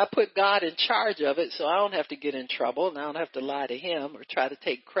 So I put God in charge of it so I don't have to get in trouble and I don't have to lie to him or try to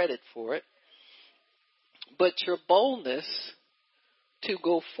take credit for it. But your boldness to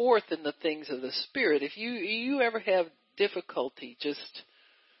go forth in the things of the Spirit, if you ever have difficulty just,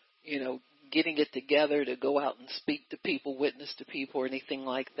 getting it together to go out and speak to people, witness to people or anything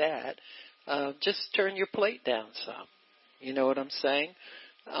like that, just turn your plate down some. You know what I'm saying?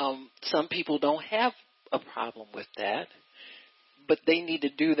 Some people don't have a problem with that. But they need to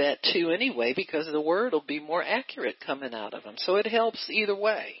do that too anyway because the word will be more accurate coming out of them. So it helps either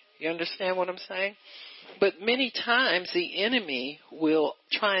way. You understand what I'm saying? But many times the enemy will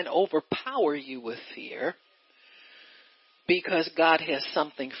try and overpower you with fear because God has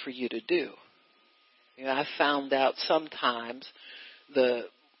something for you to do. I found out sometimes the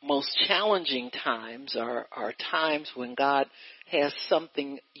most challenging times are times when God has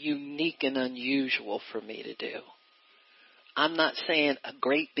something unique and unusual for me to do. I'm not saying a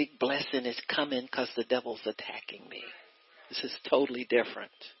great big blessing is coming because the devil's attacking me. This is totally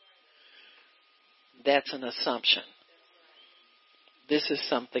different. That's an assumption. This is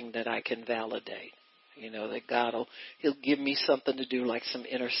something that I can validate. That God he'll give me something to do, like some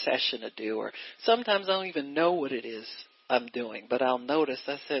intercession to do. Or sometimes I don't even know what it is I'm doing. But I'll notice,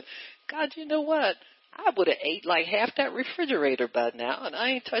 I said, God, you know what? I would have ate like half that refrigerator by now, and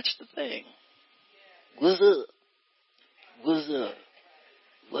I ain't touched the thing. What's up? What's up?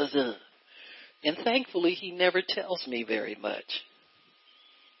 What's up? And thankfully, he never tells me very much.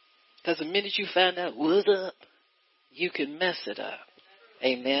 Because the minute you find out what's up, you can mess it up.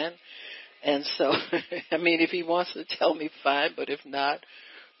 Amen? And so, if he wants to tell me, fine. But if not,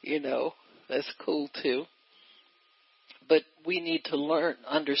 that's cool too. But we need to learn,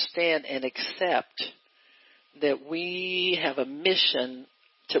 understand, and accept that we have a mission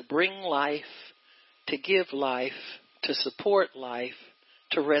to bring life, to give life, to support life,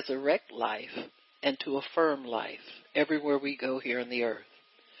 to resurrect life and to affirm life everywhere we go here on the earth.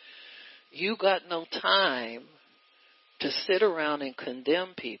 You got no time to sit around and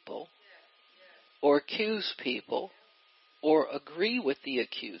condemn people or accuse people or agree with the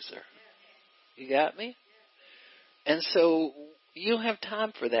accuser. You got me? And so you don't have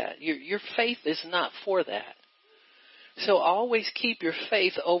time for that. Your faith is not for that. So always keep your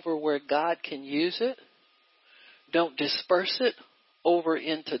faith over where God can use it. Don't disperse it over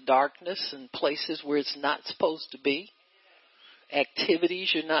into darkness and places where it's not supposed to be.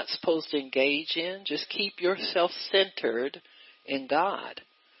 Activities you're not supposed to engage in. Just keep yourself centered in God.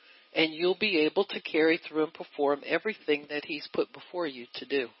 And you'll be able to carry through and perform everything that He's put before you to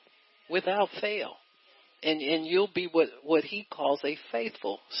do without fail. And you'll be what He calls a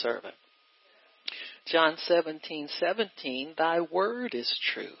faithful servant. John 17:17, thy word is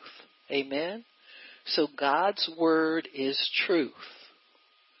truth. Amen. So God's word is truth.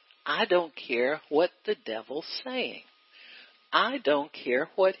 I don't care what the devil's saying. I don't care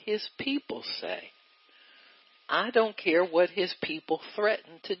what his people say. I don't care what his people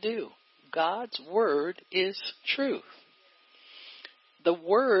threaten to do. God's word is truth. The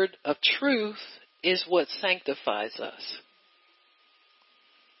word of truth is what sanctifies us.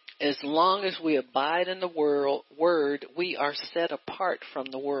 As long as we abide in the word, we are set apart from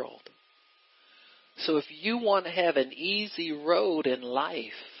the world. So if you want to have an easy road in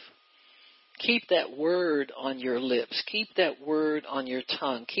life, keep that word on your lips. Keep that word on your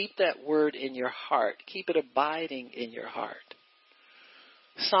tongue. Keep that word in your heart. Keep it abiding in your heart.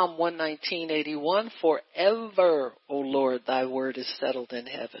 Psalm 119:81, forever, O Lord, thy word is settled in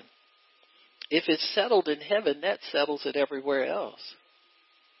heaven. If it's settled in heaven, that settles it everywhere else.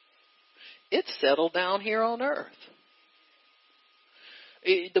 It's settled down here on earth.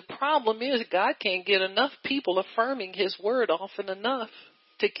 The problem is God can't get enough people affirming His word often enough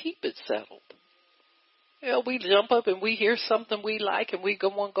to keep it settled. You know, we jump up and we hear something we like and we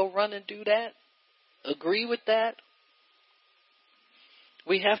want to go run and do that, agree with that.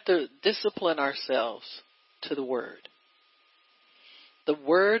 We have to discipline ourselves to the word. The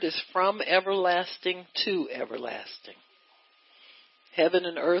word is from everlasting to everlasting. Heaven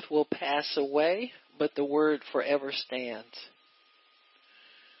and earth will pass away, but the word forever stands.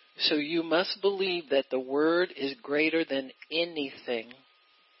 So you must believe that the word is greater than anything,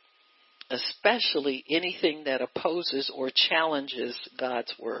 especially anything that opposes or challenges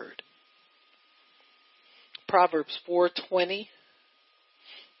God's word. Proverbs 4:20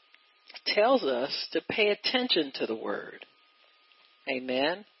 tells us to pay attention to the word.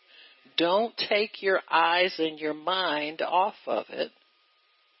 Amen. Don't take your eyes and your mind off of it.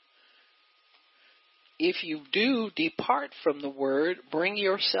 If you do depart from the word, bring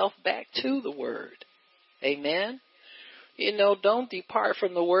yourself back to the word. Amen. You know, don't depart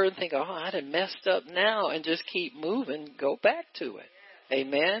from the word and think, oh, I done messed up now, and just keep moving. Go back to it.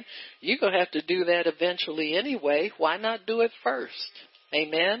 Amen. You're going to have to do that eventually anyway. Why not do it first?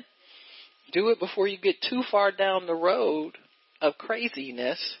 Amen. Do it before you get too far down the road of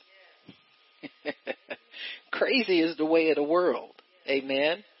craziness. Crazy is the way of the world.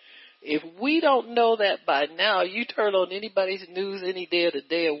 Amen. If we don't know that by now, you turn on anybody's news any day of the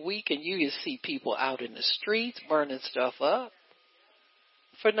day a week and you just see people out in the streets burning stuff up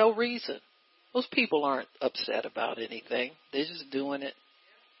for no reason. Those people aren't upset about anything. They're just doing it.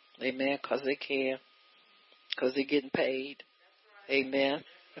 Amen. Because they can. Because they're getting paid. Amen.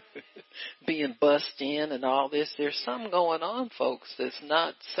 Being bussed in and all this. There's something going on, folks, that's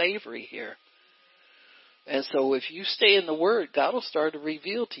not savory here. And so if you stay in the word, God will start to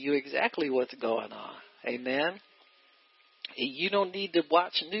reveal to you exactly what's going on. Amen. You don't need to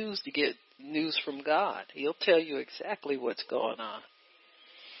watch news to get news from God. He'll tell you exactly what's going on.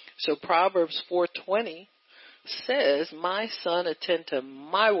 So Proverbs 4:20 says, my son, attend to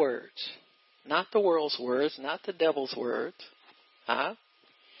my words, not the world's words, not the devil's words.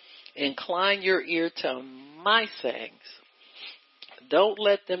 Incline your ear to my sayings. Don't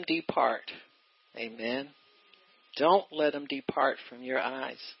let them depart. Amen. Don't let them depart from your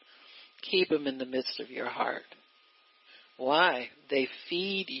eyes. Keep them in the midst of your heart. Why? They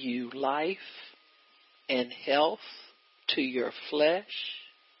feed you life and health to your flesh.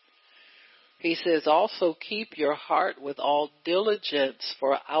 He says, also keep your heart with all diligence,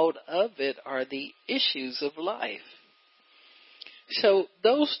 for out of it are the issues of life. So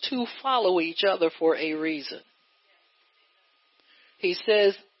those two follow each other for a reason. He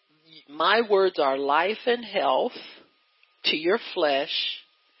says, my words are life and health to your flesh.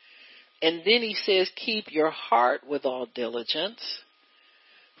 And then he says, keep your heart with all diligence,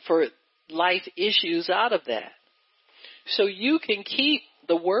 for life issues out of that. So you can keep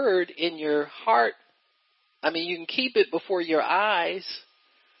the word in your heart, you can keep it before your eyes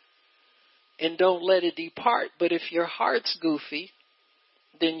and don't let it depart. But if your heart's goofy,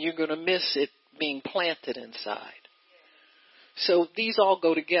 then you're going to miss it being planted inside. So these all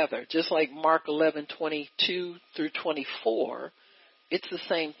go together. Just like Mark 11:22 through 24, it's the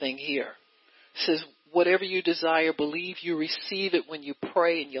same thing here. It says, whatever you desire, believe you receive it when you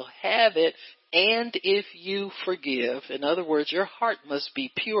pray and you'll have it. And if you forgive, in other words, your heart must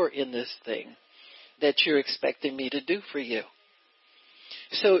be pure in this thing that you're expecting me to do for you.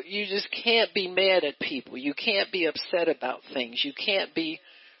 So you just can't be mad at people. You can't be upset about things. You can't be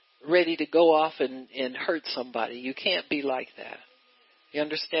ready to go off and hurt somebody. You can't be like that. You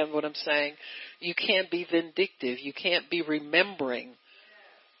understand what I'm saying? You can't be vindictive. You can't be remembering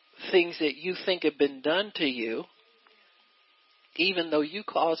things that you think have been done to you, even though you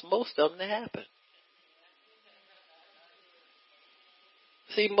caused most of them to happen.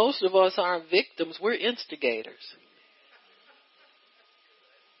 See, most of us aren't victims. We're instigators.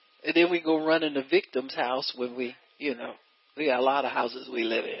 And then we go run in the victim's house when we got a lot of houses we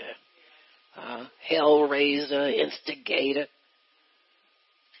live in. Hellraiser, instigator.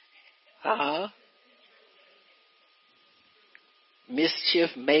 Mischief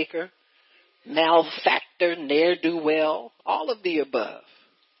maker, malefactor, ne'er-do-well, all of the above.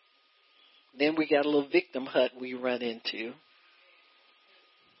 Then we got a little victim hut we run into.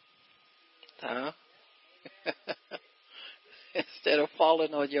 Instead of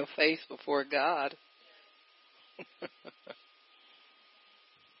falling on your face before God.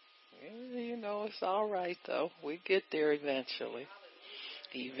 It's all right, though. We get there eventually.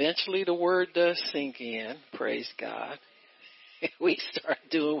 Eventually the word does sink in, praise God. We start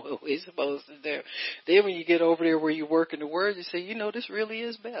doing what we're supposed to do. Then when you get over there where you're working the word, you say, this really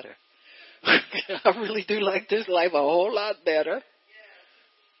is better. I really do like this life a whole lot better.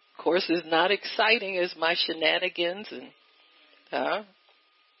 Of course, it's not exciting as my shenanigans and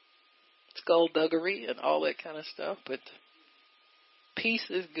skullduggery and all that kind of stuff, but peace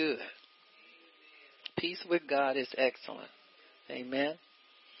is good. Peace with God is excellent. Amen.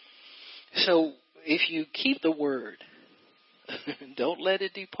 So if you keep the word, don't let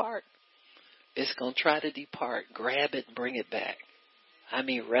it depart. It's going to try to depart. Grab it and bring it back.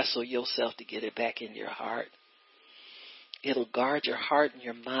 Wrestle yourself to get it back in your heart. It'll guard your heart and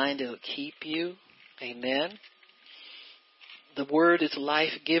your mind. It'll keep you. Amen. The word is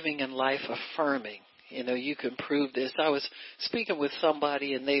life-giving and life-affirming. You can prove this. I was speaking with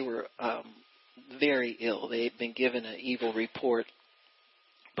somebody and they were very ill. They had been given an evil report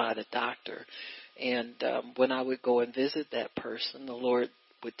by the doctor. And when I would go and visit that person, the Lord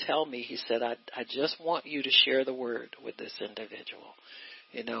would tell me, he said, I just want you to share the word with this individual.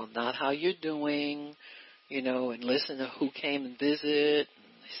 Not how you're doing, and listen to who came and visit.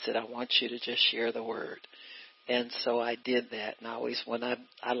 He said, I want you to just share the word. And so I did that. And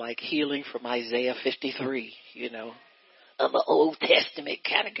I like healing from Isaiah 53, I'm an Old Testament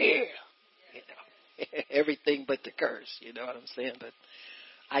kind of girl, everything but the curse, you know what I'm saying? But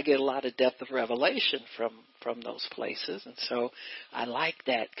I get a lot of depth of revelation from those places. And so I like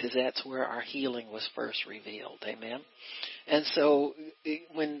that because that's where our healing was first revealed. Amen. And so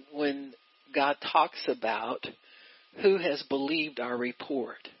when God talks about who has believed our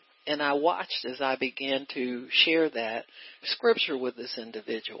report, and I watched as I began to share that scripture with this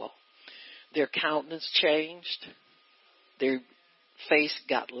individual, their countenance changed, their face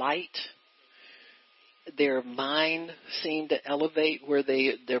got light, their mind seemed to elevate where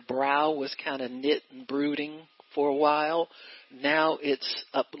their brow was kind of knit and brooding for a while. Now it's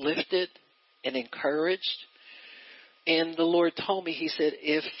uplifted and encouraged. And the Lord told me, he said,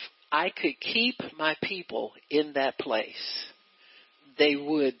 if I could keep my people in that place, they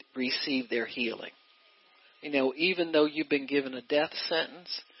would receive their healing. Even though you've been given a death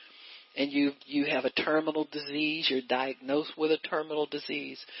sentence and you have a terminal disease, you're diagnosed with a terminal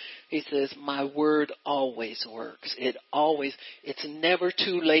disease, he says, my word always works. It's never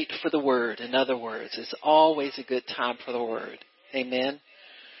too late for the word. In other words, it's always a good time for the word. Amen.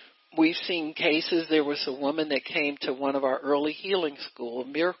 We've seen cases. There was a woman that came to one of our early healing school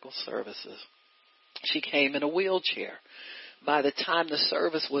miracle services. She came in a wheelchair. By the time the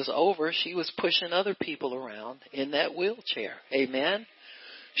service was over, she was pushing other people around in that wheelchair. Amen.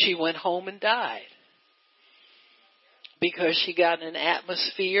 She went home and died because she got in an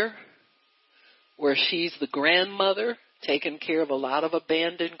atmosphere where she's the grandmother taking care of a lot of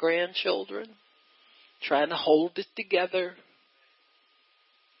abandoned grandchildren, trying to hold it together.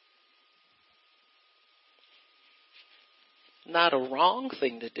 Not a wrong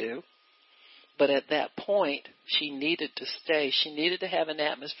thing to do, But at that point, she needed to stay. She needed to have an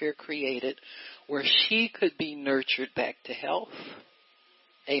atmosphere created where she could be nurtured back to health.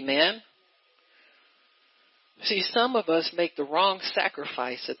 Amen. See, some of us make the wrong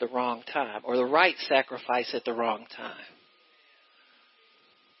sacrifice at the wrong time, or the right sacrifice at the wrong time.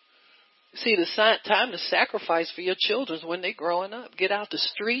 See, the time to sacrifice for your children is when they're growing up. Get out the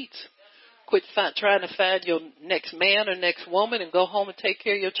streets. Quit trying to find your next man or next woman and go home and take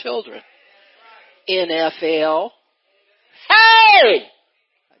care of your children. NFL. Hey!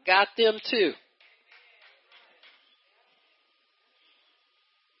 I got them too.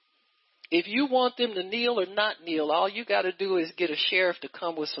 If you want them to kneel or not kneel, all you got to do is get a sheriff to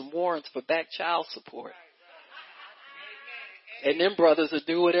come with some warrants for back child support. And them brothers will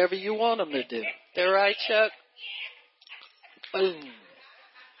do whatever you want them to do. They're right, Chuck? Boom.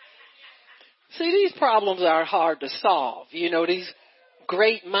 See, these problems are hard to solve. You know, these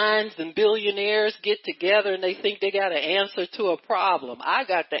great minds and billionaires get together and they think they got an answer to a problem. I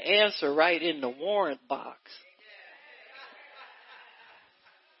got the answer right in the warrant box.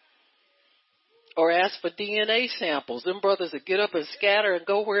 Or ask for DNA samples. Them brothers will get up and scatter and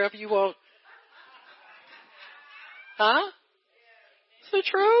go wherever you want. Huh? It's the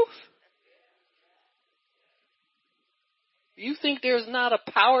truth. You think there's not a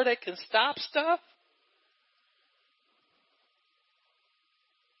power that can stop stuff?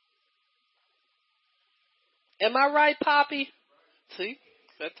 Am I right, Poppy? See,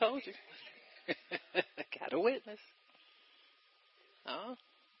 I told you. Got a witness. Huh?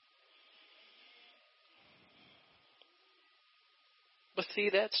 But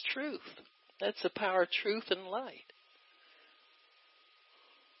see, that's truth. That's the power of truth and light.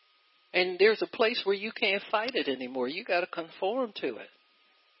 And there's a place where you can't fight it anymore. You got to conform to it.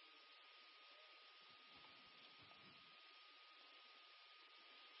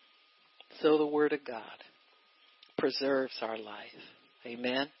 So the Word of God preserves our life.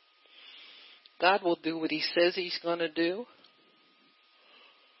 Amen. God will do what He says He's going to do.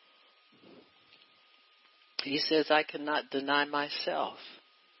 He says, I cannot deny myself.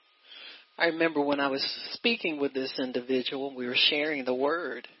 I remember when I was speaking with this individual, we were sharing the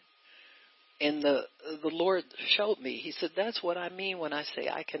Word. And the Lord showed me. He said, that's what I mean when I say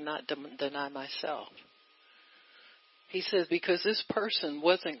I cannot deny myself. He says, because this person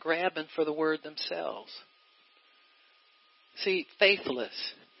wasn't grabbing for the Word themselves. See,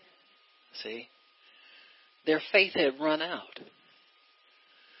 faithless. See, their faith had run out.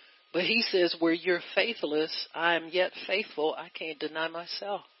 But he says, where you're faithless, I am yet faithful. I can't deny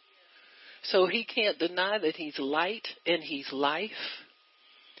myself. So he can't deny that he's light and he's life.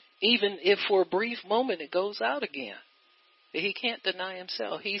 Even if for a brief moment it goes out again. He can't deny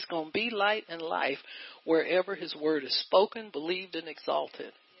himself. He's going to be light and life wherever his word is spoken, believed, and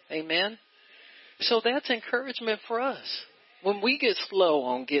exalted. Amen? So that's encouragement for us. When we get slow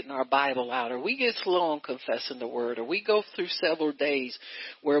on getting our Bible out, or we get slow on confessing the word, or we go through several days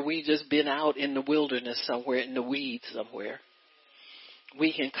where we just been out in the wilderness somewhere, in the weeds somewhere,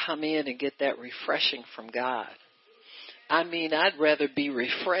 we can come in and get that refreshing from God. I mean, I'd rather be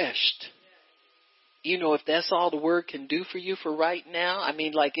refreshed. You know, if that's all the word can do for you for right now, I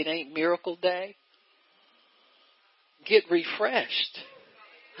mean, like it ain't miracle day. Get refreshed.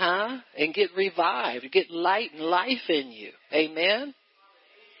 Huh? And get revived. Get light and life in you. Amen?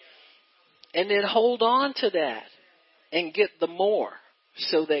 And then hold on to that and get the more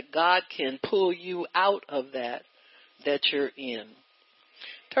so that God can pull you out of that you're in.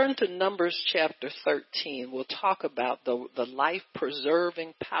 Turn to Numbers chapter 13. We'll talk about the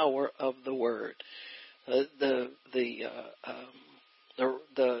life-preserving power of the Word. The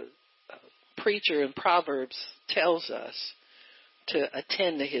preacher in Proverbs tells us to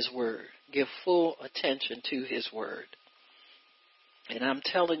attend to His Word. Give full attention to His Word. And I'm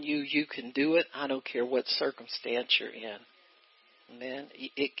telling you, you can do it. I don't care what circumstance you're in. Amen.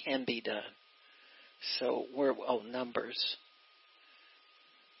 It can be done. So Numbers.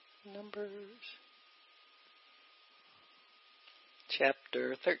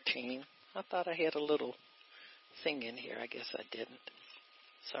 Chapter 13. I thought I had a little thing in here. I guess I didn't.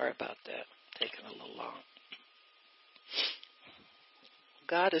 Sorry about that. Taking a little long.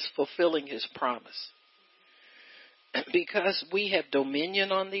 God is fulfilling His promise. Because we have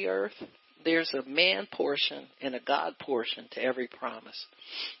dominion on the earth, there's a man portion and a God portion to every promise.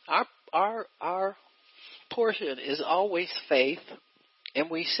 Our portion is always faith. And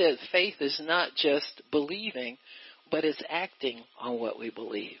we said faith is not just believing, but it's acting on what we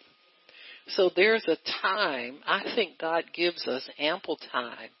believe. So there's a time, I think God gives us ample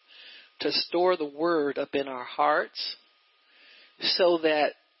time to store the Word up in our hearts so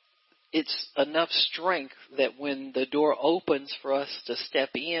that it's enough strength that when the door opens for us to step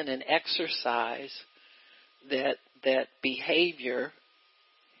in and exercise that behavior,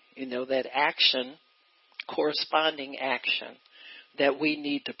 that action, corresponding action that we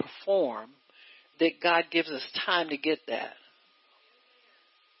need to perform, that God gives us time to get that.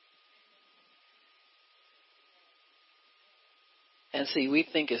 And see, we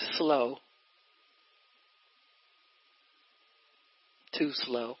think it's slow, too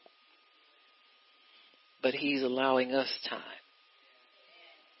slow, but He's allowing us time.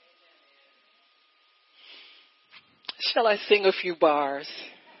 Shall I sing a few bars?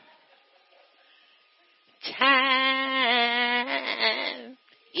 Time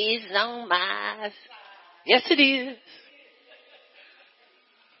is on my side. Yes, it is.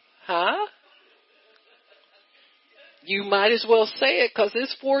 Huh? You might as well say it because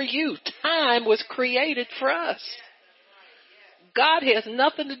it's for you. Time was created for us. God has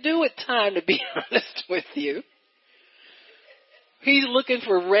nothing to do with time, to be honest with you. He's looking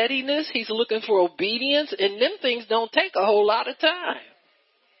for readiness. He's looking for obedience. And them things don't take a whole lot of time.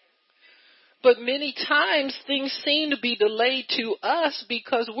 But many times things seem to be delayed to us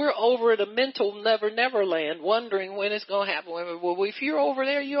because we're over at a mental never land wondering when it's going to happen. Well, if you're over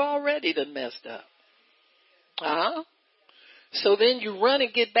there, you're already done messed up. So then you run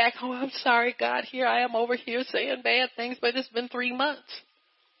and get back. Oh, I'm sorry, God, here I am over here saying bad things, but it's been 3 months.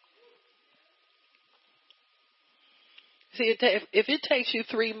 See, if it takes you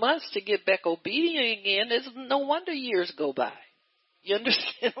 3 months to get back obedient again, there's no wonder years go by. You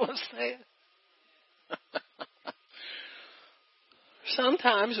understand what I'm saying?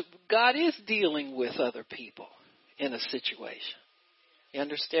 Sometimes God is dealing with other people in a situation. You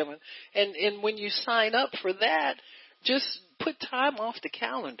understand? And when you sign up for that, just put time off the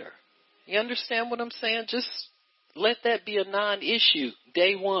calendar. You understand what I'm saying? Just let that be a non-issue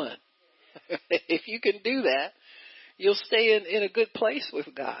day one. If you can do that, you'll stay in a good place with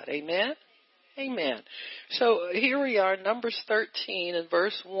God. Amen? Amen. So here we are, Numbers 13 and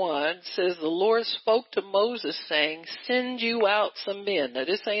verse 1 says, the Lord spoke to Moses saying, send you out some men. Now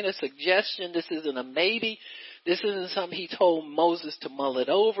this ain't a suggestion. This isn't a maybe. This isn't something He told Moses to mull it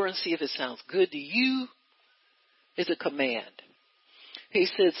over and see if it sounds good to you. It's a command. He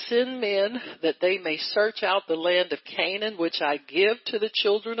said, send men that they may search out the land of Canaan, which I give to the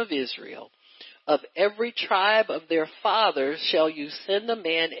children of Israel. Of every tribe of their fathers shall you send a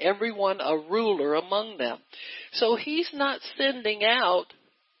man, everyone a ruler among them. So He's not sending out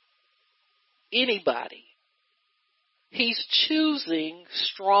anybody. He's choosing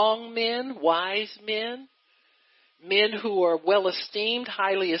strong men, wise men, men who are well esteemed,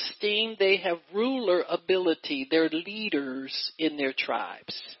 highly esteemed. They have ruler ability. They're leaders in their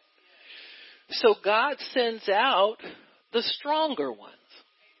tribes. So God sends out the stronger ones.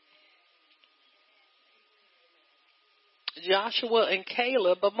 Joshua and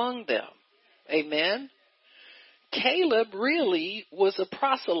Caleb among them. Amen. Caleb really was a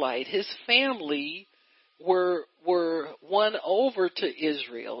proselyte. His family were won over to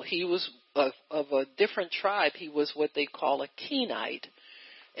Israel. He was of a different tribe. He was what they call a Kenite.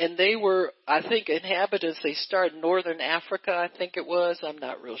 And they were, I think, inhabitants. They started in northern Africa, I think it was. I'm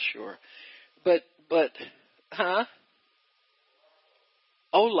not real sure. But,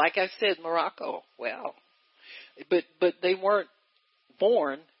 Oh, like I said, Morocco. Well, but they weren't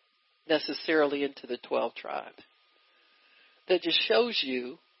born necessarily into the 12 tribes. That just shows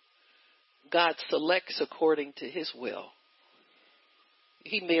you God selects according to His will.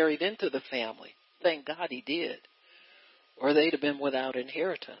 He married into the family. Thank God He did. Or they'd have been without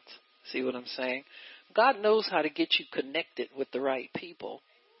inheritance. See what I'm saying? God knows how to get you connected with the right people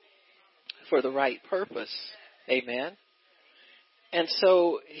for the right purpose. Amen. And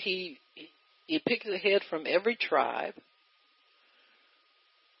so he picks a head from every tribe.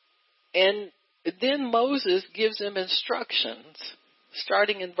 And then Moses gives him instructions,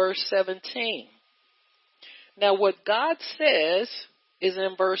 starting in verse 17. Now what God says is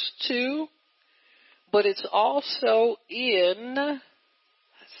in verse 2, but it's also in, I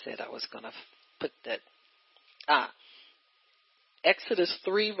said I was going to put that, Exodus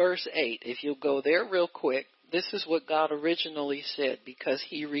 3 verse 8. If you'll go there real quick, this is what God originally said because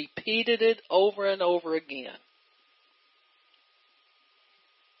He repeated it over and over again.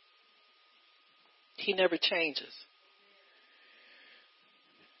 He never changes.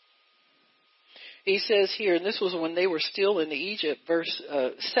 He says here, and this was when they were still in Egypt, verse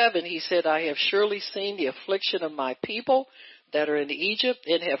 7, He said, I have surely seen the affliction of my people that are in Egypt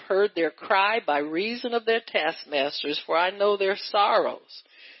and have heard their cry by reason of their taskmasters, for I know their sorrows.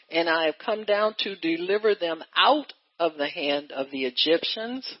 And I have come down to deliver them out of the hand of the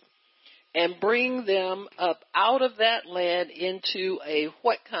Egyptians and bring them up out of that land into a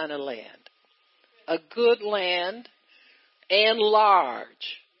what kind of land? A good land and large.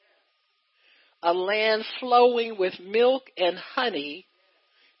 A land flowing with milk and honey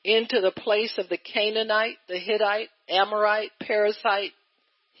into the place of the Canaanite, the Hittite, Amorite, Perizzite,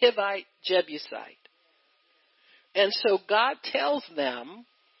 Hivite, Jebusite. And so God tells them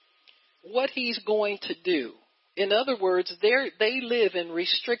what he's going to do. In other words, they live in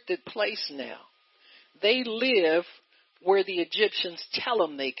restricted place now. They live where the Egyptians tell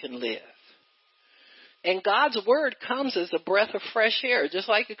them they can live. And God's word comes as a breath of fresh air, just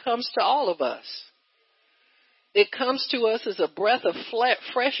like it comes to all of us. It comes to us as a breath of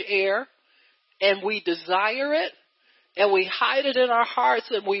fresh air, and we desire it, and we hide it in our hearts,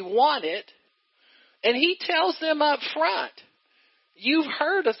 and we want it. And he tells them up front, you've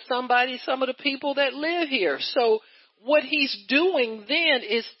heard of some of the people that live here. So what he's doing then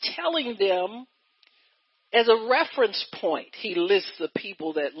is telling them as a reference point. He lists the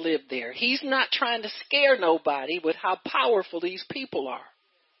people that live there. He's not trying to scare nobody with how powerful these people are.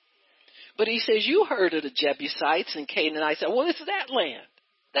 But he says, you heard of the Jebusites and Canaanites. Well, it's that land,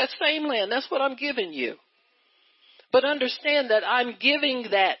 that same land. That's what I'm giving you. But understand that I'm giving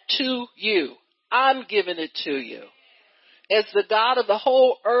that to you. I'm giving it to you. As the God of the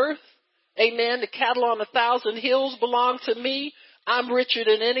whole earth, amen, the cattle on 1,000 hills belong to me. I'm richer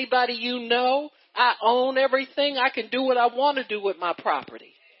than anybody you know. I own everything. I can do what I want to do with my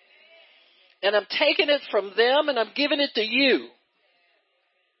property. And I'm taking it from them and I'm giving it to you.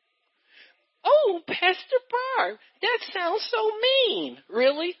 Oh, Pastor Barb, that sounds so mean.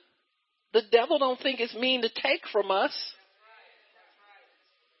 Really? The devil don't think it's mean to take from us.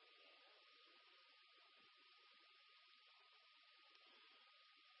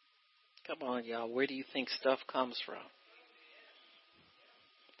 Come on, y'all. Where do you think stuff comes from?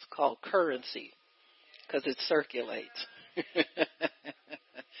 It's called currency because it circulates.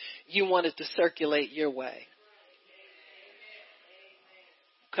 You want it to circulate your way.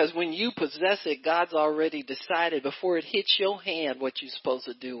 Because when you possess it, God's already decided before it hits your hand what you're supposed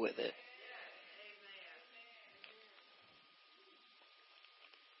to do with it.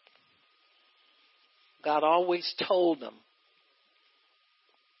 God always told them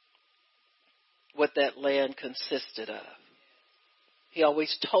what that land consisted of. He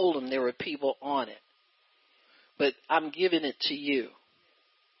always told them there were people on it. But I'm giving it to you.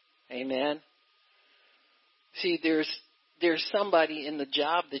 Amen. See, there's somebody in the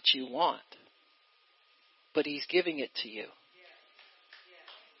job that you want, but he's giving it to you.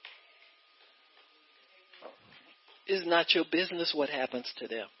 It's not your business what happens to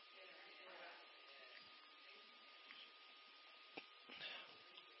them.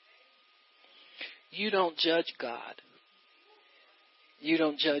 You don't judge God. You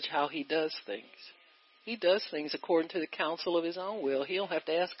don't judge how he does things. He does things according to the counsel of his own will. He don't have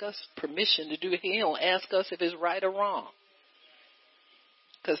to ask us permission to do it. He don't ask us if it's right or wrong.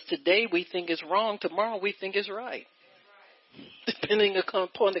 Because today we think it's wrong, tomorrow we think it's right. Depending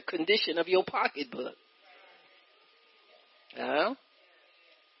upon the condition of your pocketbook.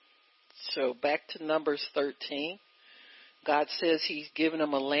 So back to Numbers 13. God says he's given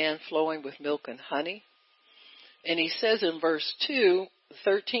them a land flowing with milk and honey. And he says in verse 2,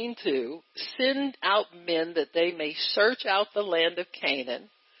 13:2, send out men that they may search out the land of Canaan,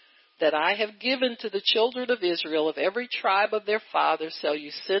 that I have given to the children of Israel. Of every tribe of their fathers shall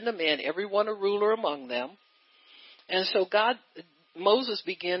you send them in, every one a ruler among them. And so Moses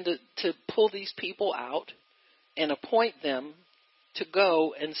began to pull these people out and appoint them to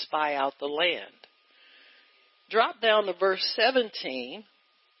go and spy out the land. Drop down to verse 17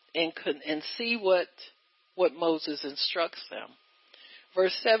 and see what Moses instructs them.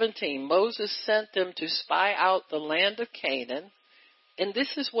 Verse 17, Moses sent them to spy out the land of Canaan, and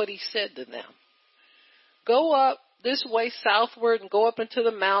this is what he said to them. Go up this way southward and go up into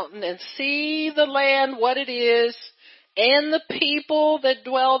the mountain and see the land, what it is, and the people that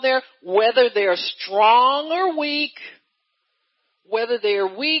dwell there, whether they're strong or weak, whether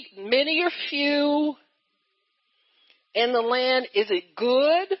they're weak, many or few. And the land, is it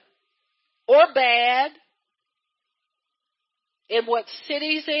good or bad? In what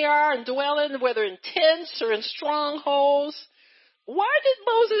cities they are and dwell in, whether in tents or in strongholds. Why did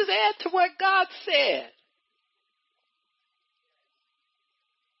Moses add to what God said?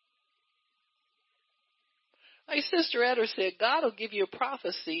 Like Sister Eder said, God will give you a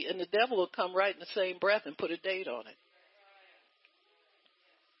prophecy and the devil will come right in the same breath and put a date on it.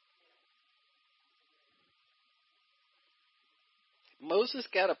 Moses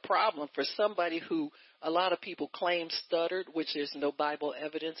got a problem for somebody who a lot of people claim stuttered, which there's no Bible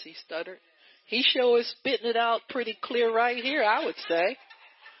evidence he stuttered. He sure is spitting it out pretty clear right here, I would say.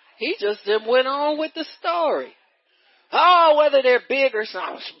 He just then went on with the story. Oh, whether they're big or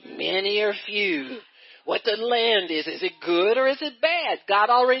small, many or few. What the land is it good or is it bad? God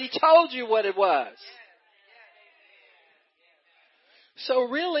already told you what it was. So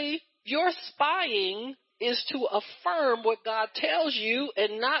really, your spying is to affirm what God tells you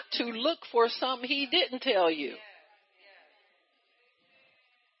and not to look for something he didn't tell you.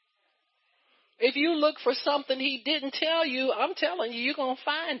 If you look for something he didn't tell you, I'm telling you, you're going to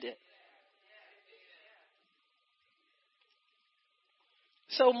find it.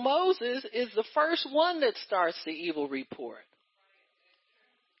 So Moses is the first one that starts the evil report.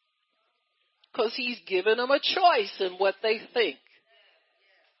 Because he's given them a choice in what they think.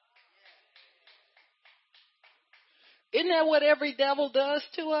 Isn't that what every devil does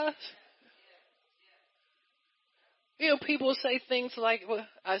to us? You know, people say things like, well,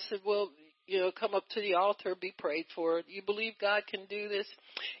 I said, well, you know, come up to the altar, be prayed for. You believe God can do this?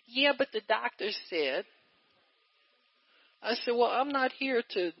 Yeah, but the doctor said. I said, well, I'm not here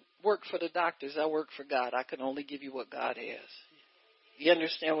to work for the doctors. I work for God. I can only give you what God has. You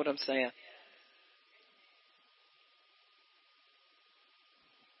understand what I'm saying?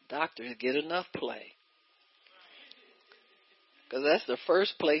 Doctors get enough play. Because that's the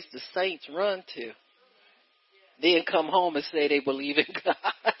first place the saints run to. Then come home and say they believe in God.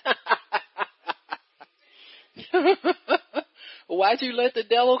 Why'd you let the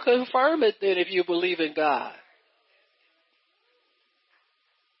devil confirm it then if you believe in God?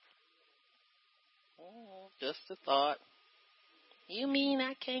 Oh, just a thought. You mean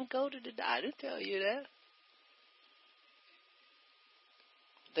I can't go to the doctor? I didn't tell you that.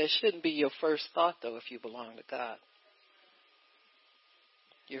 That shouldn't be your first thought, though, if you belong to God.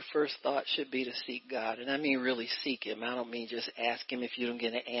 Your first thought should be to seek God. And I mean really seek him. I don't mean just ask him. If you don't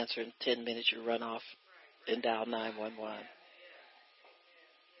get an answer in 10 minutes, you run off and dial 911.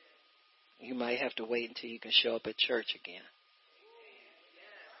 You might have to wait until you can show up at church again.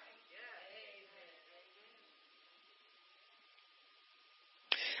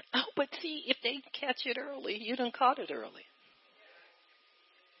 Oh, but see, if they catch it early, you done caught it early.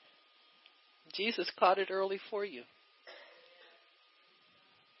 Jesus caught it early for you.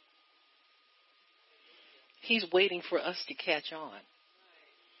 He's waiting for us to catch on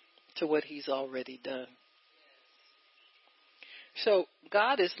to what he's already done. So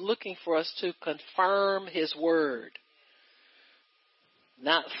God is looking for us to confirm his word,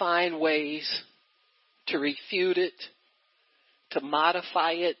 not find ways to refute it, to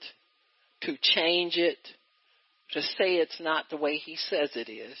modify it, to change it, to say it's not the way he says it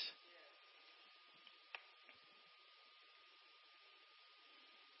is.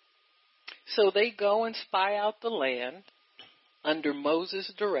 So they go and spy out the land under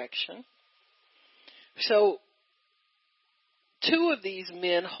Moses' direction. So 2 of these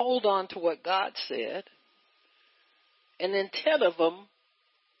men hold on to what God said, and then 10 of them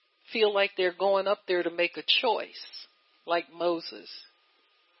feel like they're going up there to make a choice, like Moses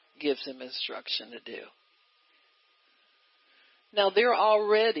gives them instruction to do. Now they're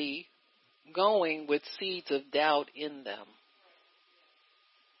already going with seeds of doubt in them,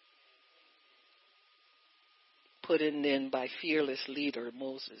 put in by fearless leader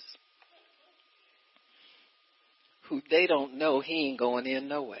Moses, who they don't know he ain't going in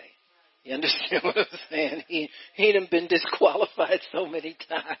no way. You understand what I'm saying? He done been disqualified so many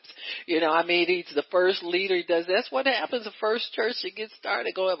times. You know, I mean, he's the first leader. He does. That's what happens. The first church that gets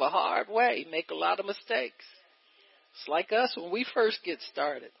started, go have a hard way, make a lot of mistakes. It's like us when we first get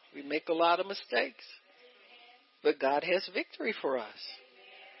started. We make a lot of mistakes. But God has victory for us.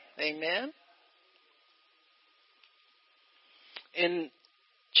 Amen. In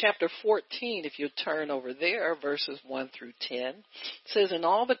chapter 14, if you turn over there, verses 1 through 10, it says, and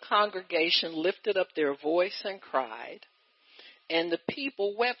all the congregation lifted up their voice and cried, and the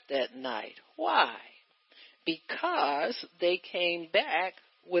people wept that night. Why? Because they came back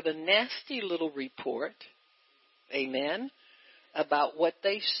with a nasty little report, amen, about what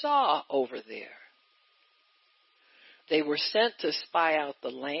they saw over there. They were sent to spy out the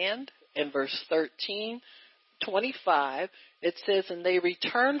land. In verse 25, it says, and they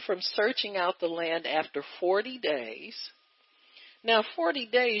returned from searching out the land after 40 days. Now, 40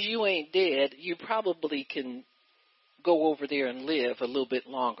 days, you ain't dead. You probably can go over there and live a little bit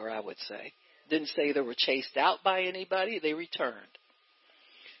longer, I would say. Didn't say they were chased out by anybody. They returned.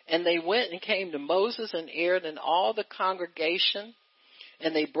 And they went and came to Moses and Aaron and all the congregation,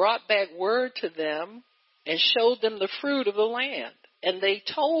 and they brought back word to them and showed them the fruit of the land. And they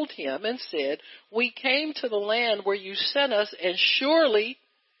told him and said, we came to the land where you sent us, and surely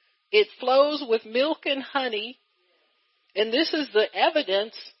it flows with milk and honey. And this is the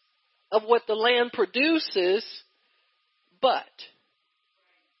evidence of what the land produces. But,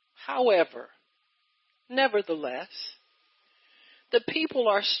 however, nevertheless, the people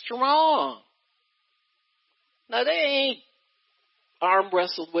are strong. Now, they ain't arm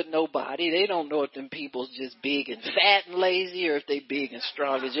wrestled with nobody. They don't know if them people's just big and fat and lazy or if they big and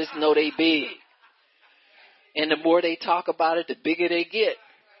strong. They just know they big. And the more they talk about it, the bigger they get.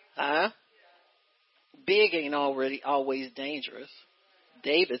 Huh? Big ain't always dangerous.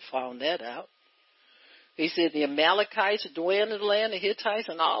 David found that out. He said the Amalekites dwell in the land, the Hittites,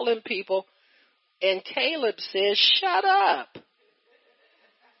 and all them people. And Caleb says, shut up.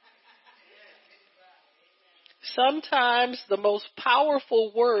 Sometimes the most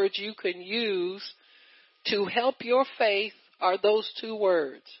powerful words you can use to help your faith are those two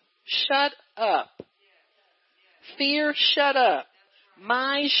words. Shut up. Fear, shut up.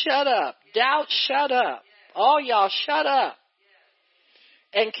 Mind, shut up. Doubt, shut up. All y'all, shut up.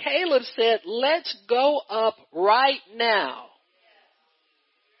 And Caleb said, let's go up right now.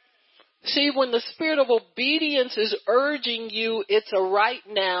 See, when the spirit of obedience is urging you, it's a right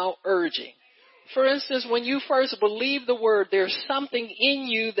now urging. For instance, when you first believe the word, there's something in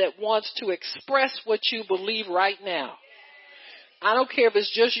you that wants to express what you believe right now. I don't care if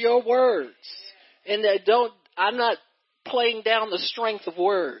it's just your words. And I'm not playing down the strength of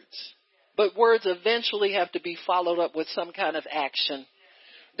words. But words eventually have to be followed up with some kind of action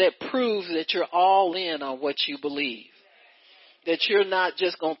that proves that you're all in on what you believe. That you're not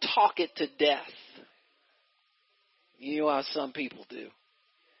just going to talk it to death. You know how some people do.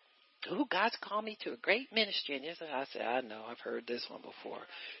 Oh, God's called me to a great ministry. And I said, I know, I've heard this one before.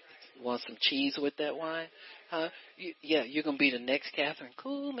 Want some cheese with that wine? Huh? You're going to be the next Catherine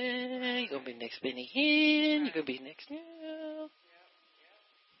Kuhlman. You're going to be next Benny Hinn. You're going to be next. Yeah.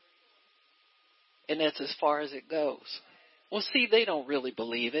 And that's as far as it goes. Well, see, they don't really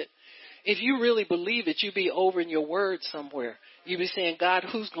believe it. If you really believe it, you'd be over in your word somewhere. You'd be saying, God,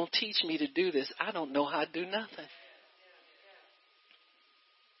 who's going to teach me to do this? I don't know how to do nothing.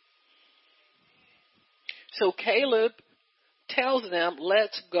 So Caleb tells them,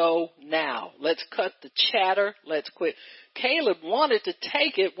 let's go now. Let's cut the chatter. Let's quit. Caleb wanted to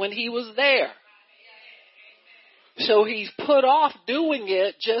take it when he was there. So he's put off doing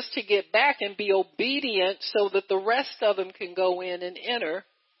it just to get back and be obedient so that the rest of them can go in and enter.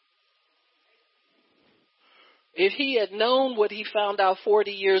 If he had known what he found out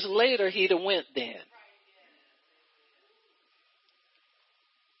 40 years later, he'd have went then.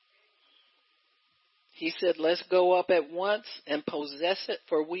 He said, let's go up at once and possess it,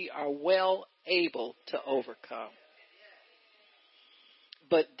 for we are well able to overcome.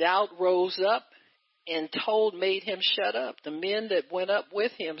 But doubt rose up and made him shut up. The men that went up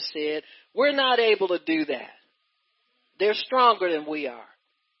with him said, we're not able to do that. They're stronger than we are.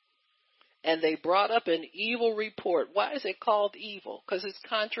 And they brought up an evil report. Why is it called evil? Because it's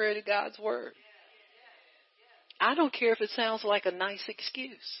contrary to God's word. I don't care if it sounds like a nice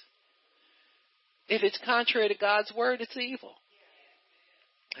excuse. If it's contrary to God's word, it's evil.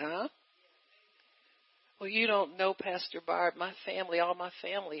 Huh? Well, you don't know, Pastor Barb. All my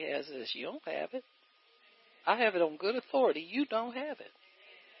family has this. You don't have it. I have it on good authority. You don't have it.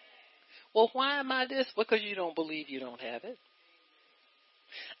 Well, why am I this? Because you don't believe you don't have it.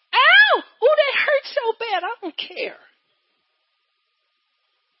 Ow! Oh, that hurts so bad. I don't care.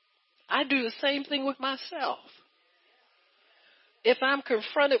 I do the same thing with myself. If I'm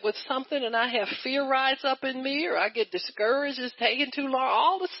confronted with something and I have fear rise up in me, or I get discouraged, it's taking too long,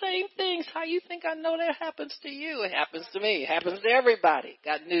 all the same things. How you think I know that happens to you? It happens to me. It happens to everybody.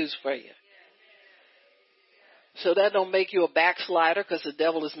 Got news for you. So that don't make you a backslider because the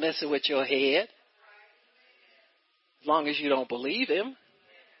devil is messing with your head. As long as you don't believe him.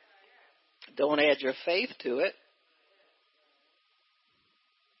 Don't add your faith to it.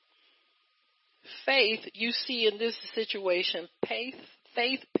 Faith, you see in this situation,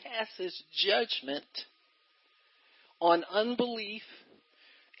 faith passes judgment on unbelief,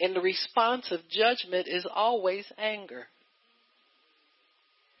 and the response of judgment is always anger.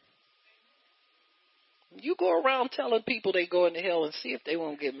 You go around telling people they go into hell and see if they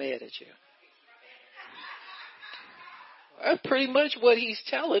won't get mad at you. That's pretty much what he's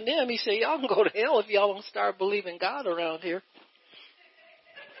telling them. He said, y'all can go to hell if y'all don't start believing God around here.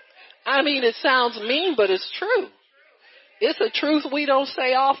 I mean, it sounds mean, but it's true. It's a truth we don't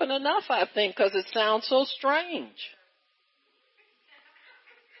say often enough, I think, because it sounds so strange.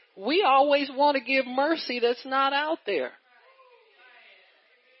 We always want to give mercy that's not out there.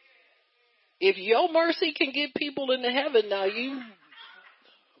 If your mercy can get people into heaven, now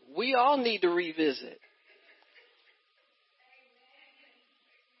we all need to revisit.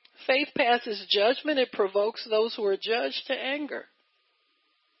 Faith passes judgment. It provokes those who are judged to anger.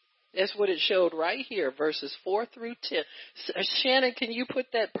 That's what it showed right here, verses 4 through 10. Shannon, can you put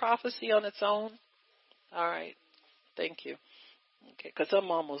that prophecy on its own? All right. Thank you. Okay, because I'm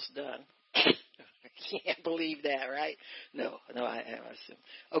almost done. I can't believe that, right? No, I assume.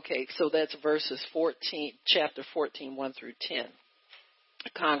 Okay, so that's verses 14, chapter 14, 1 through 10. The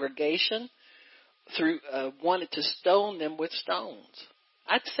congregation wanted to stone them with stones.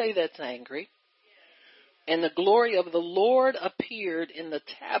 I'd say that's angry. And the glory of the Lord appeared in the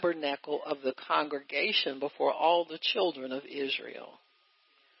tabernacle of the congregation before all the children of Israel.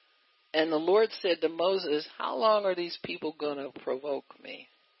 And the Lord said to Moses, how long are these people going to provoke me?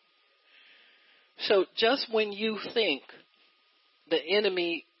 So just when you think the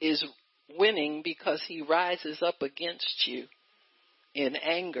enemy is winning because he rises up against you in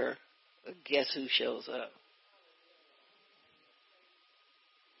anger, guess who shows up?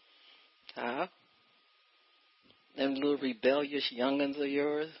 Huh? Them little rebellious young'uns of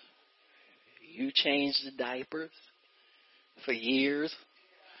yours, you changed the diapers for years.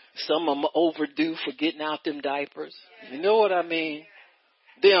 Some of them overdue for getting out them diapers. You know what I mean?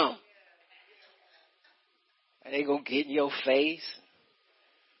 Them. They gonna get in your face.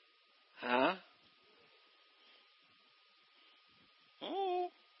 Huh?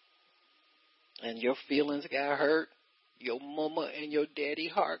 And your feelings got hurt. Your mama and your daddy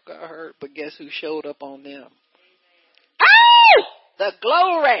heart got hurt. But guess who showed up on them? Oh! The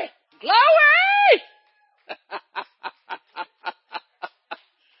glory! Glory!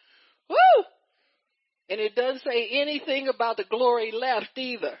 Woo! And it doesn't say anything about the glory left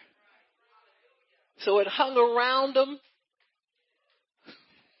either. So it hung around them,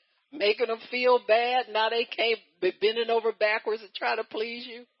 making them feel bad. Now they came bending over backwards and try to please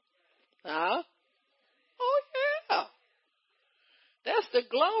you. Huh? Oh, yeah. That's the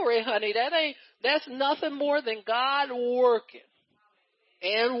glory, honey. That's nothing more than God working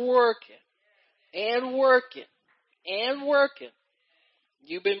and working and working and working.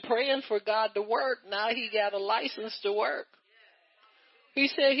 You've been praying for God to work. Now he got a license to work. He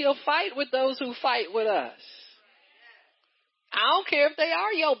said he'll fight with those who fight with us. I don't care if they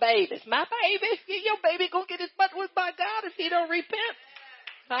are your babies. My baby, your baby gonna get his butt whipped by God if he don't repent.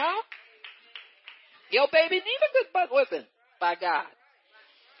 Huh? Your baby needs a good butt whipping by God.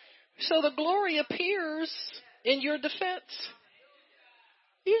 So the glory appears in your defense.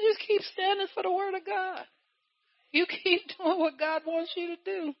 You just keep standing for the word of God. You keep doing what God wants you to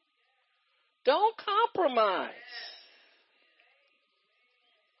do. Don't compromise.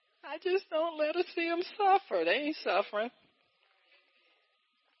 I just don't let us see them suffer. They ain't suffering.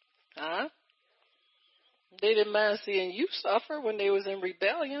 Huh? They didn't mind seeing you suffer when they was in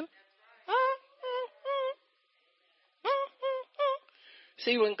rebellion. Huh?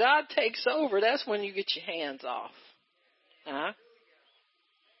 See, when God takes over, that's when you get your hands off. Huh?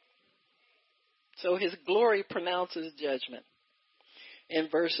 So his glory pronounces judgment. In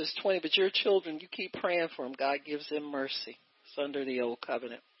verses 20, but your children, you keep praying for them. God gives them mercy. It's under the old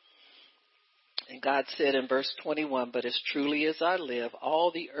covenant. And God said in verse 21, but as truly as I live,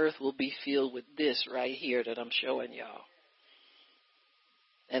 all the earth will be filled with this right here that I'm showing y'all.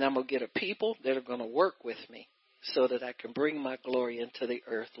 And I'm going to get a people that are going to work with me so that I can bring my glory into the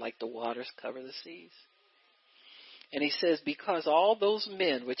earth like the waters cover the seas. And he says, because all those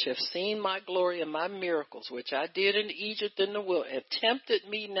men which have seen my glory and my miracles, which I did in Egypt and the wilderness, have tempted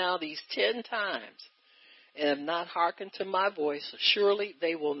me now these 10 times and have not hearkened to my voice, surely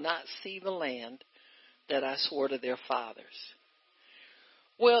they will not see the land that I swore to their fathers.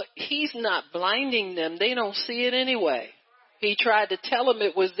 Well, he's not blinding them. They don't see it anyway. He tried to tell them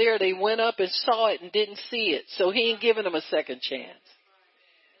it was there. They went up and saw it and didn't see it. So he ain't giving them a second chance.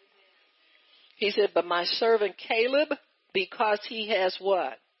 He said, but my servant Caleb, because he has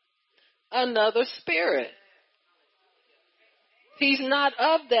what? Another spirit. He's not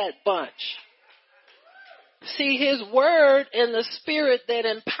of that bunch. See, his word and the spirit that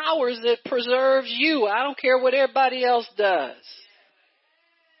empowers it preserves you. I don't care what everybody else does.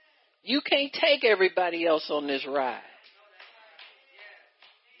 You can't take everybody else on this ride.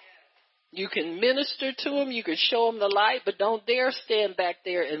 You can minister to them, you can show them the light, but don't dare stand back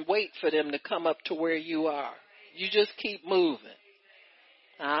there and wait for them to come up to where you are. You just keep moving.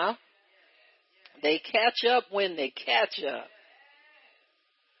 Huh? They catch up when they catch up.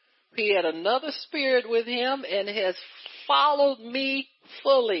 He had another spirit with him and has followed me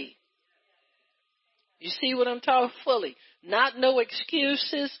fully. You see what I'm talking? Fully. Not no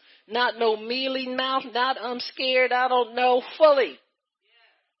excuses, not no mealy mouth, not I'm scared, I don't know, fully.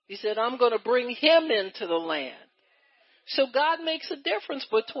 He said, I'm going to bring him into the land. So God makes a difference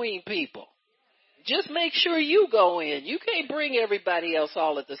between people. Just make sure you go in. You can't bring everybody else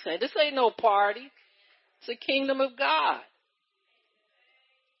all at the same. This ain't no party. It's the kingdom of God.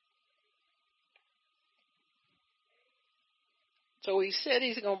 So he said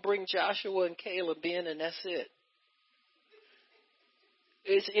he's going to bring Joshua and Caleb in, and that's it.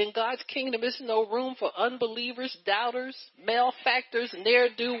 It's in God's kingdom, there's no room for unbelievers, doubters, malefactors,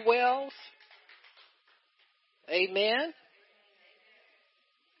 ne'er-do-wells. Amen.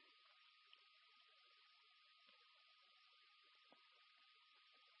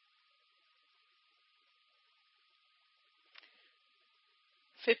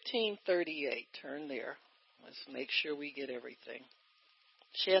 $15.38. Turn there. Let's make sure we get everything.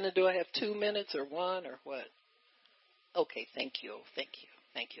 Shannon, do I have 2 minutes or one or what? Okay, thank you. Thank you.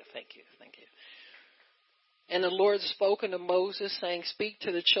 Thank you. Thank you. Thank you. And the Lord spoke unto Moses, saying, speak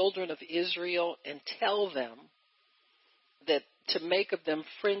to the children of Israel and tell them that to make of them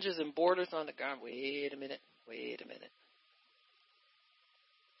fringes and borders on the garment. Wait a minute.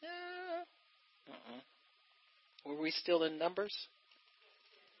 Were we still in Numbers?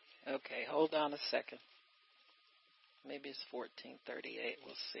 Okay, hold on a second. Maybe it's 14:38.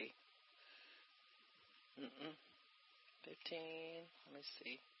 We'll see. 15. Let me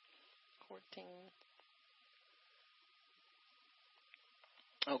see. 14.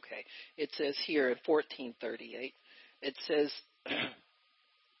 Okay. It says here in 14:38. It says,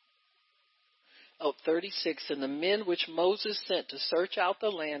 36. And the men which Moses sent to search out the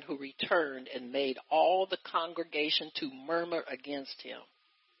land, who returned and made all the congregation to murmur against him.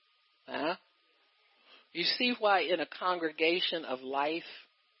 Huh? You see why in a congregation of life,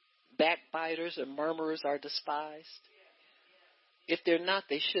 backbiters and murmurers are despised? If they're not,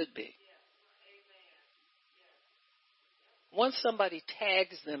 they should be. Once somebody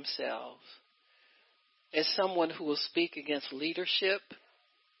tags themselves as someone who will speak against leadership,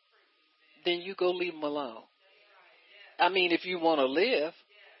 then you go leave them alone. I mean, if you want to live.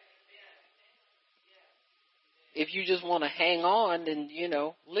 If you just want to hang on, then,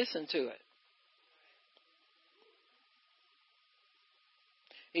 listen to it.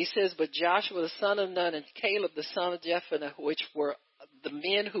 He says, but Joshua the son of Nun and Caleb the son of Jephunneh, which were the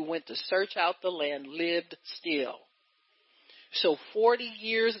men who went to search out the land, lived still. So 40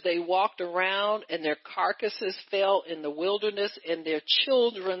 years they walked around, and their carcasses fell in the wilderness, and their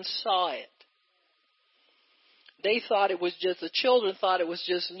children saw it. The children thought it was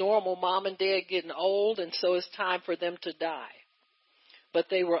just normal, mom and dad getting old, and so it's time for them to die. But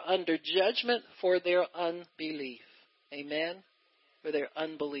they were under judgment for their unbelief. Amen? For their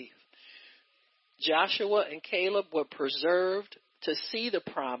unbelief. Joshua and Caleb were preserved to see the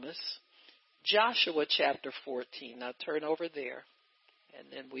promise. Joshua chapter 14. Now turn over there, and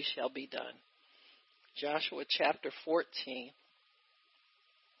then we shall be done. Joshua chapter 14.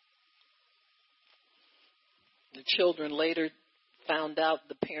 The children later found out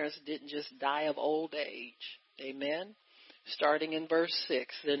the parents didn't just die of old age. Amen. Starting in verse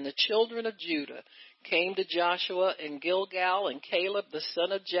 6. Then the children of Judah came to Joshua in Gilgal, and Caleb the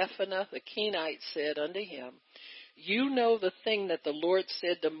son of Jephunneh the Kenite said unto him, you know the thing that the Lord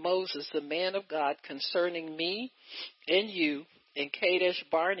said to Moses, the man of God, concerning me and you in Kadesh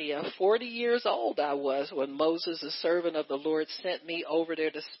Barnea. 40 years old I was when Moses, the servant of the Lord, sent me over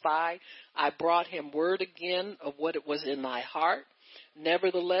there to spy. I brought him word again of what it was in my heart.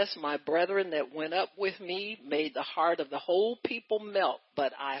 Nevertheless, my brethren that went up with me made the heart of the whole people melt,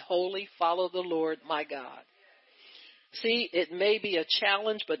 but I wholly follow the Lord my God. See, it may be a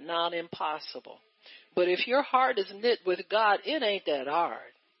challenge, but not impossible. But if your heart is knit with God, it ain't that hard.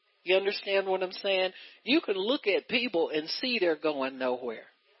 You understand what I'm saying? You can look at people and see they're going nowhere.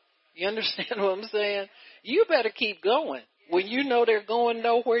 You understand what I'm saying? You better keep going. When you know they're going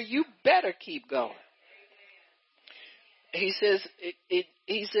nowhere, you better keep going. He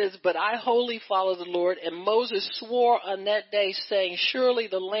says, but I wholly follow the Lord. And Moses swore on that day, saying, surely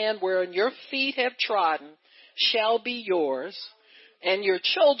the land wherein your feet have trodden shall be yours, and your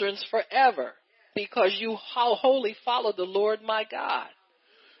children's forever, because you wholly follow the Lord my God.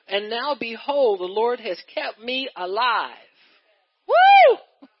 And now behold, the Lord has kept me alive. Woo!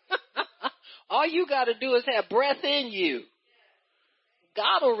 All you got to do is have breath in you.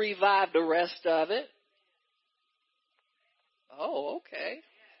 God will revive the rest of it. Oh, okay.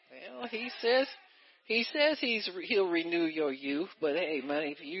 Well, he says he'll renew your youth, but hey, man,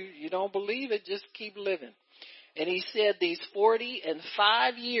 if you don't believe it, just keep living. And he said these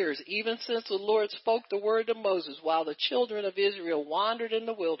 45 years, even since the Lord spoke the word to Moses, while the children of Israel wandered in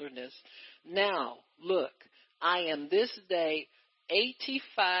the wilderness, now, look, I am this day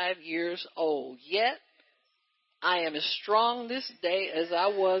 85 years old, yet I am as strong this day as I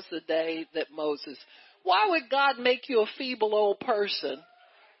was the day that Moses. Why would God make you a feeble old person?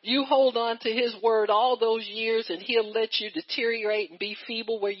 You hold on to his word all those years and he'll let you deteriorate and be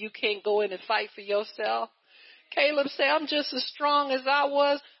feeble where you can't go in and fight for yourself. Caleb said, I'm just as strong as I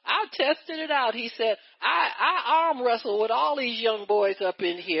was. I tested it out. He said, I arm wrestled with all these young boys up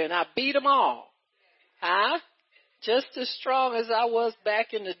in here and I beat them all. Huh? Just as strong as I was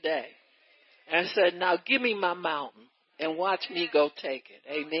back in the day. And said, now give me my mountain and watch me go take it.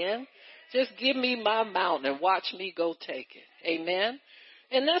 Amen. Just give me my mountain and watch me go take it. Amen.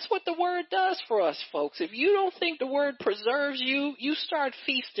 And that's what the word does for us, folks. If you don't think the word preserves you, you start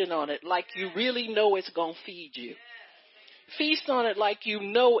feasting on it like you really know it's going to feed you. Feast on it like you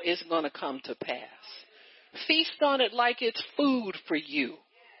know it's going to come to pass. Feast on it like it's food for you,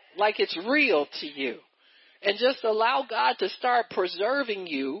 like it's real to you. And just allow God to start preserving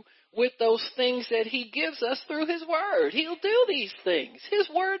you with those things that he gives us through his word. He'll do these things. His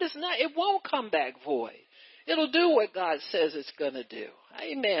word is not, it won't come back void. It'll do what God says it's going to do.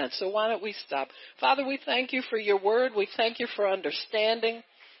 Amen. So why don't we stop? Father, we thank you for your word. We thank you for understanding.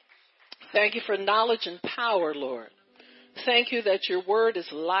 Thank you for knowledge and power, Lord. Thank you that your word is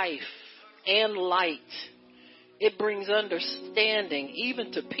life and light. It brings understanding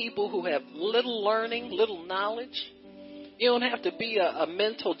even to people who have little learning, little knowledge. You don't have to be a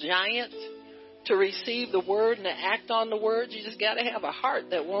mental giant to receive the word and to act on the word. You just got to have a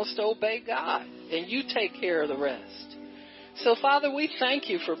heart that wants to obey God, and you take care of the rest. So, Father, we thank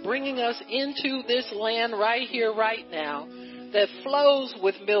you for bringing us into this land right here, right now, that flows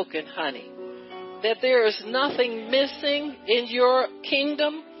with milk and honey, that there is nothing missing in your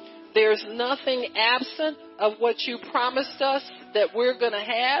kingdom. There's nothing absent of what you promised us that we're going to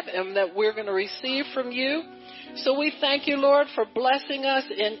have and that we're going to receive from you. So we thank you, Lord, for blessing us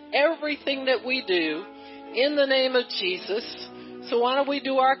in everything that we do in the name of Jesus. So why don't we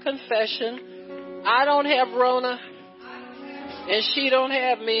do our confession? I don't have Rona, and she don't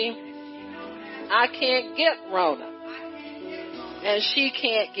have me. I can't get Rona, and she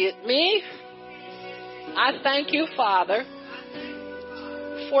can't get me. I thank you, Father,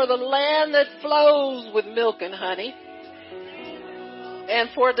 for the land that flows with milk and honey, and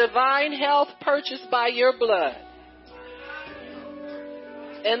for divine health purchased by your blood.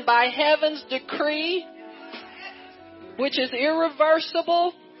 And by heaven's decree, which is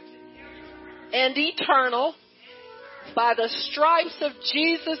irreversible and eternal, by the stripes of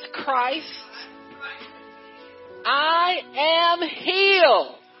Jesus Christ, I am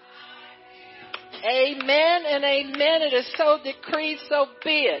healed. Amen and amen. It is so decreed, so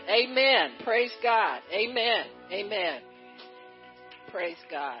be it. Amen. Praise God. Amen. Amen. Praise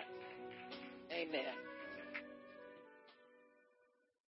God. Amen.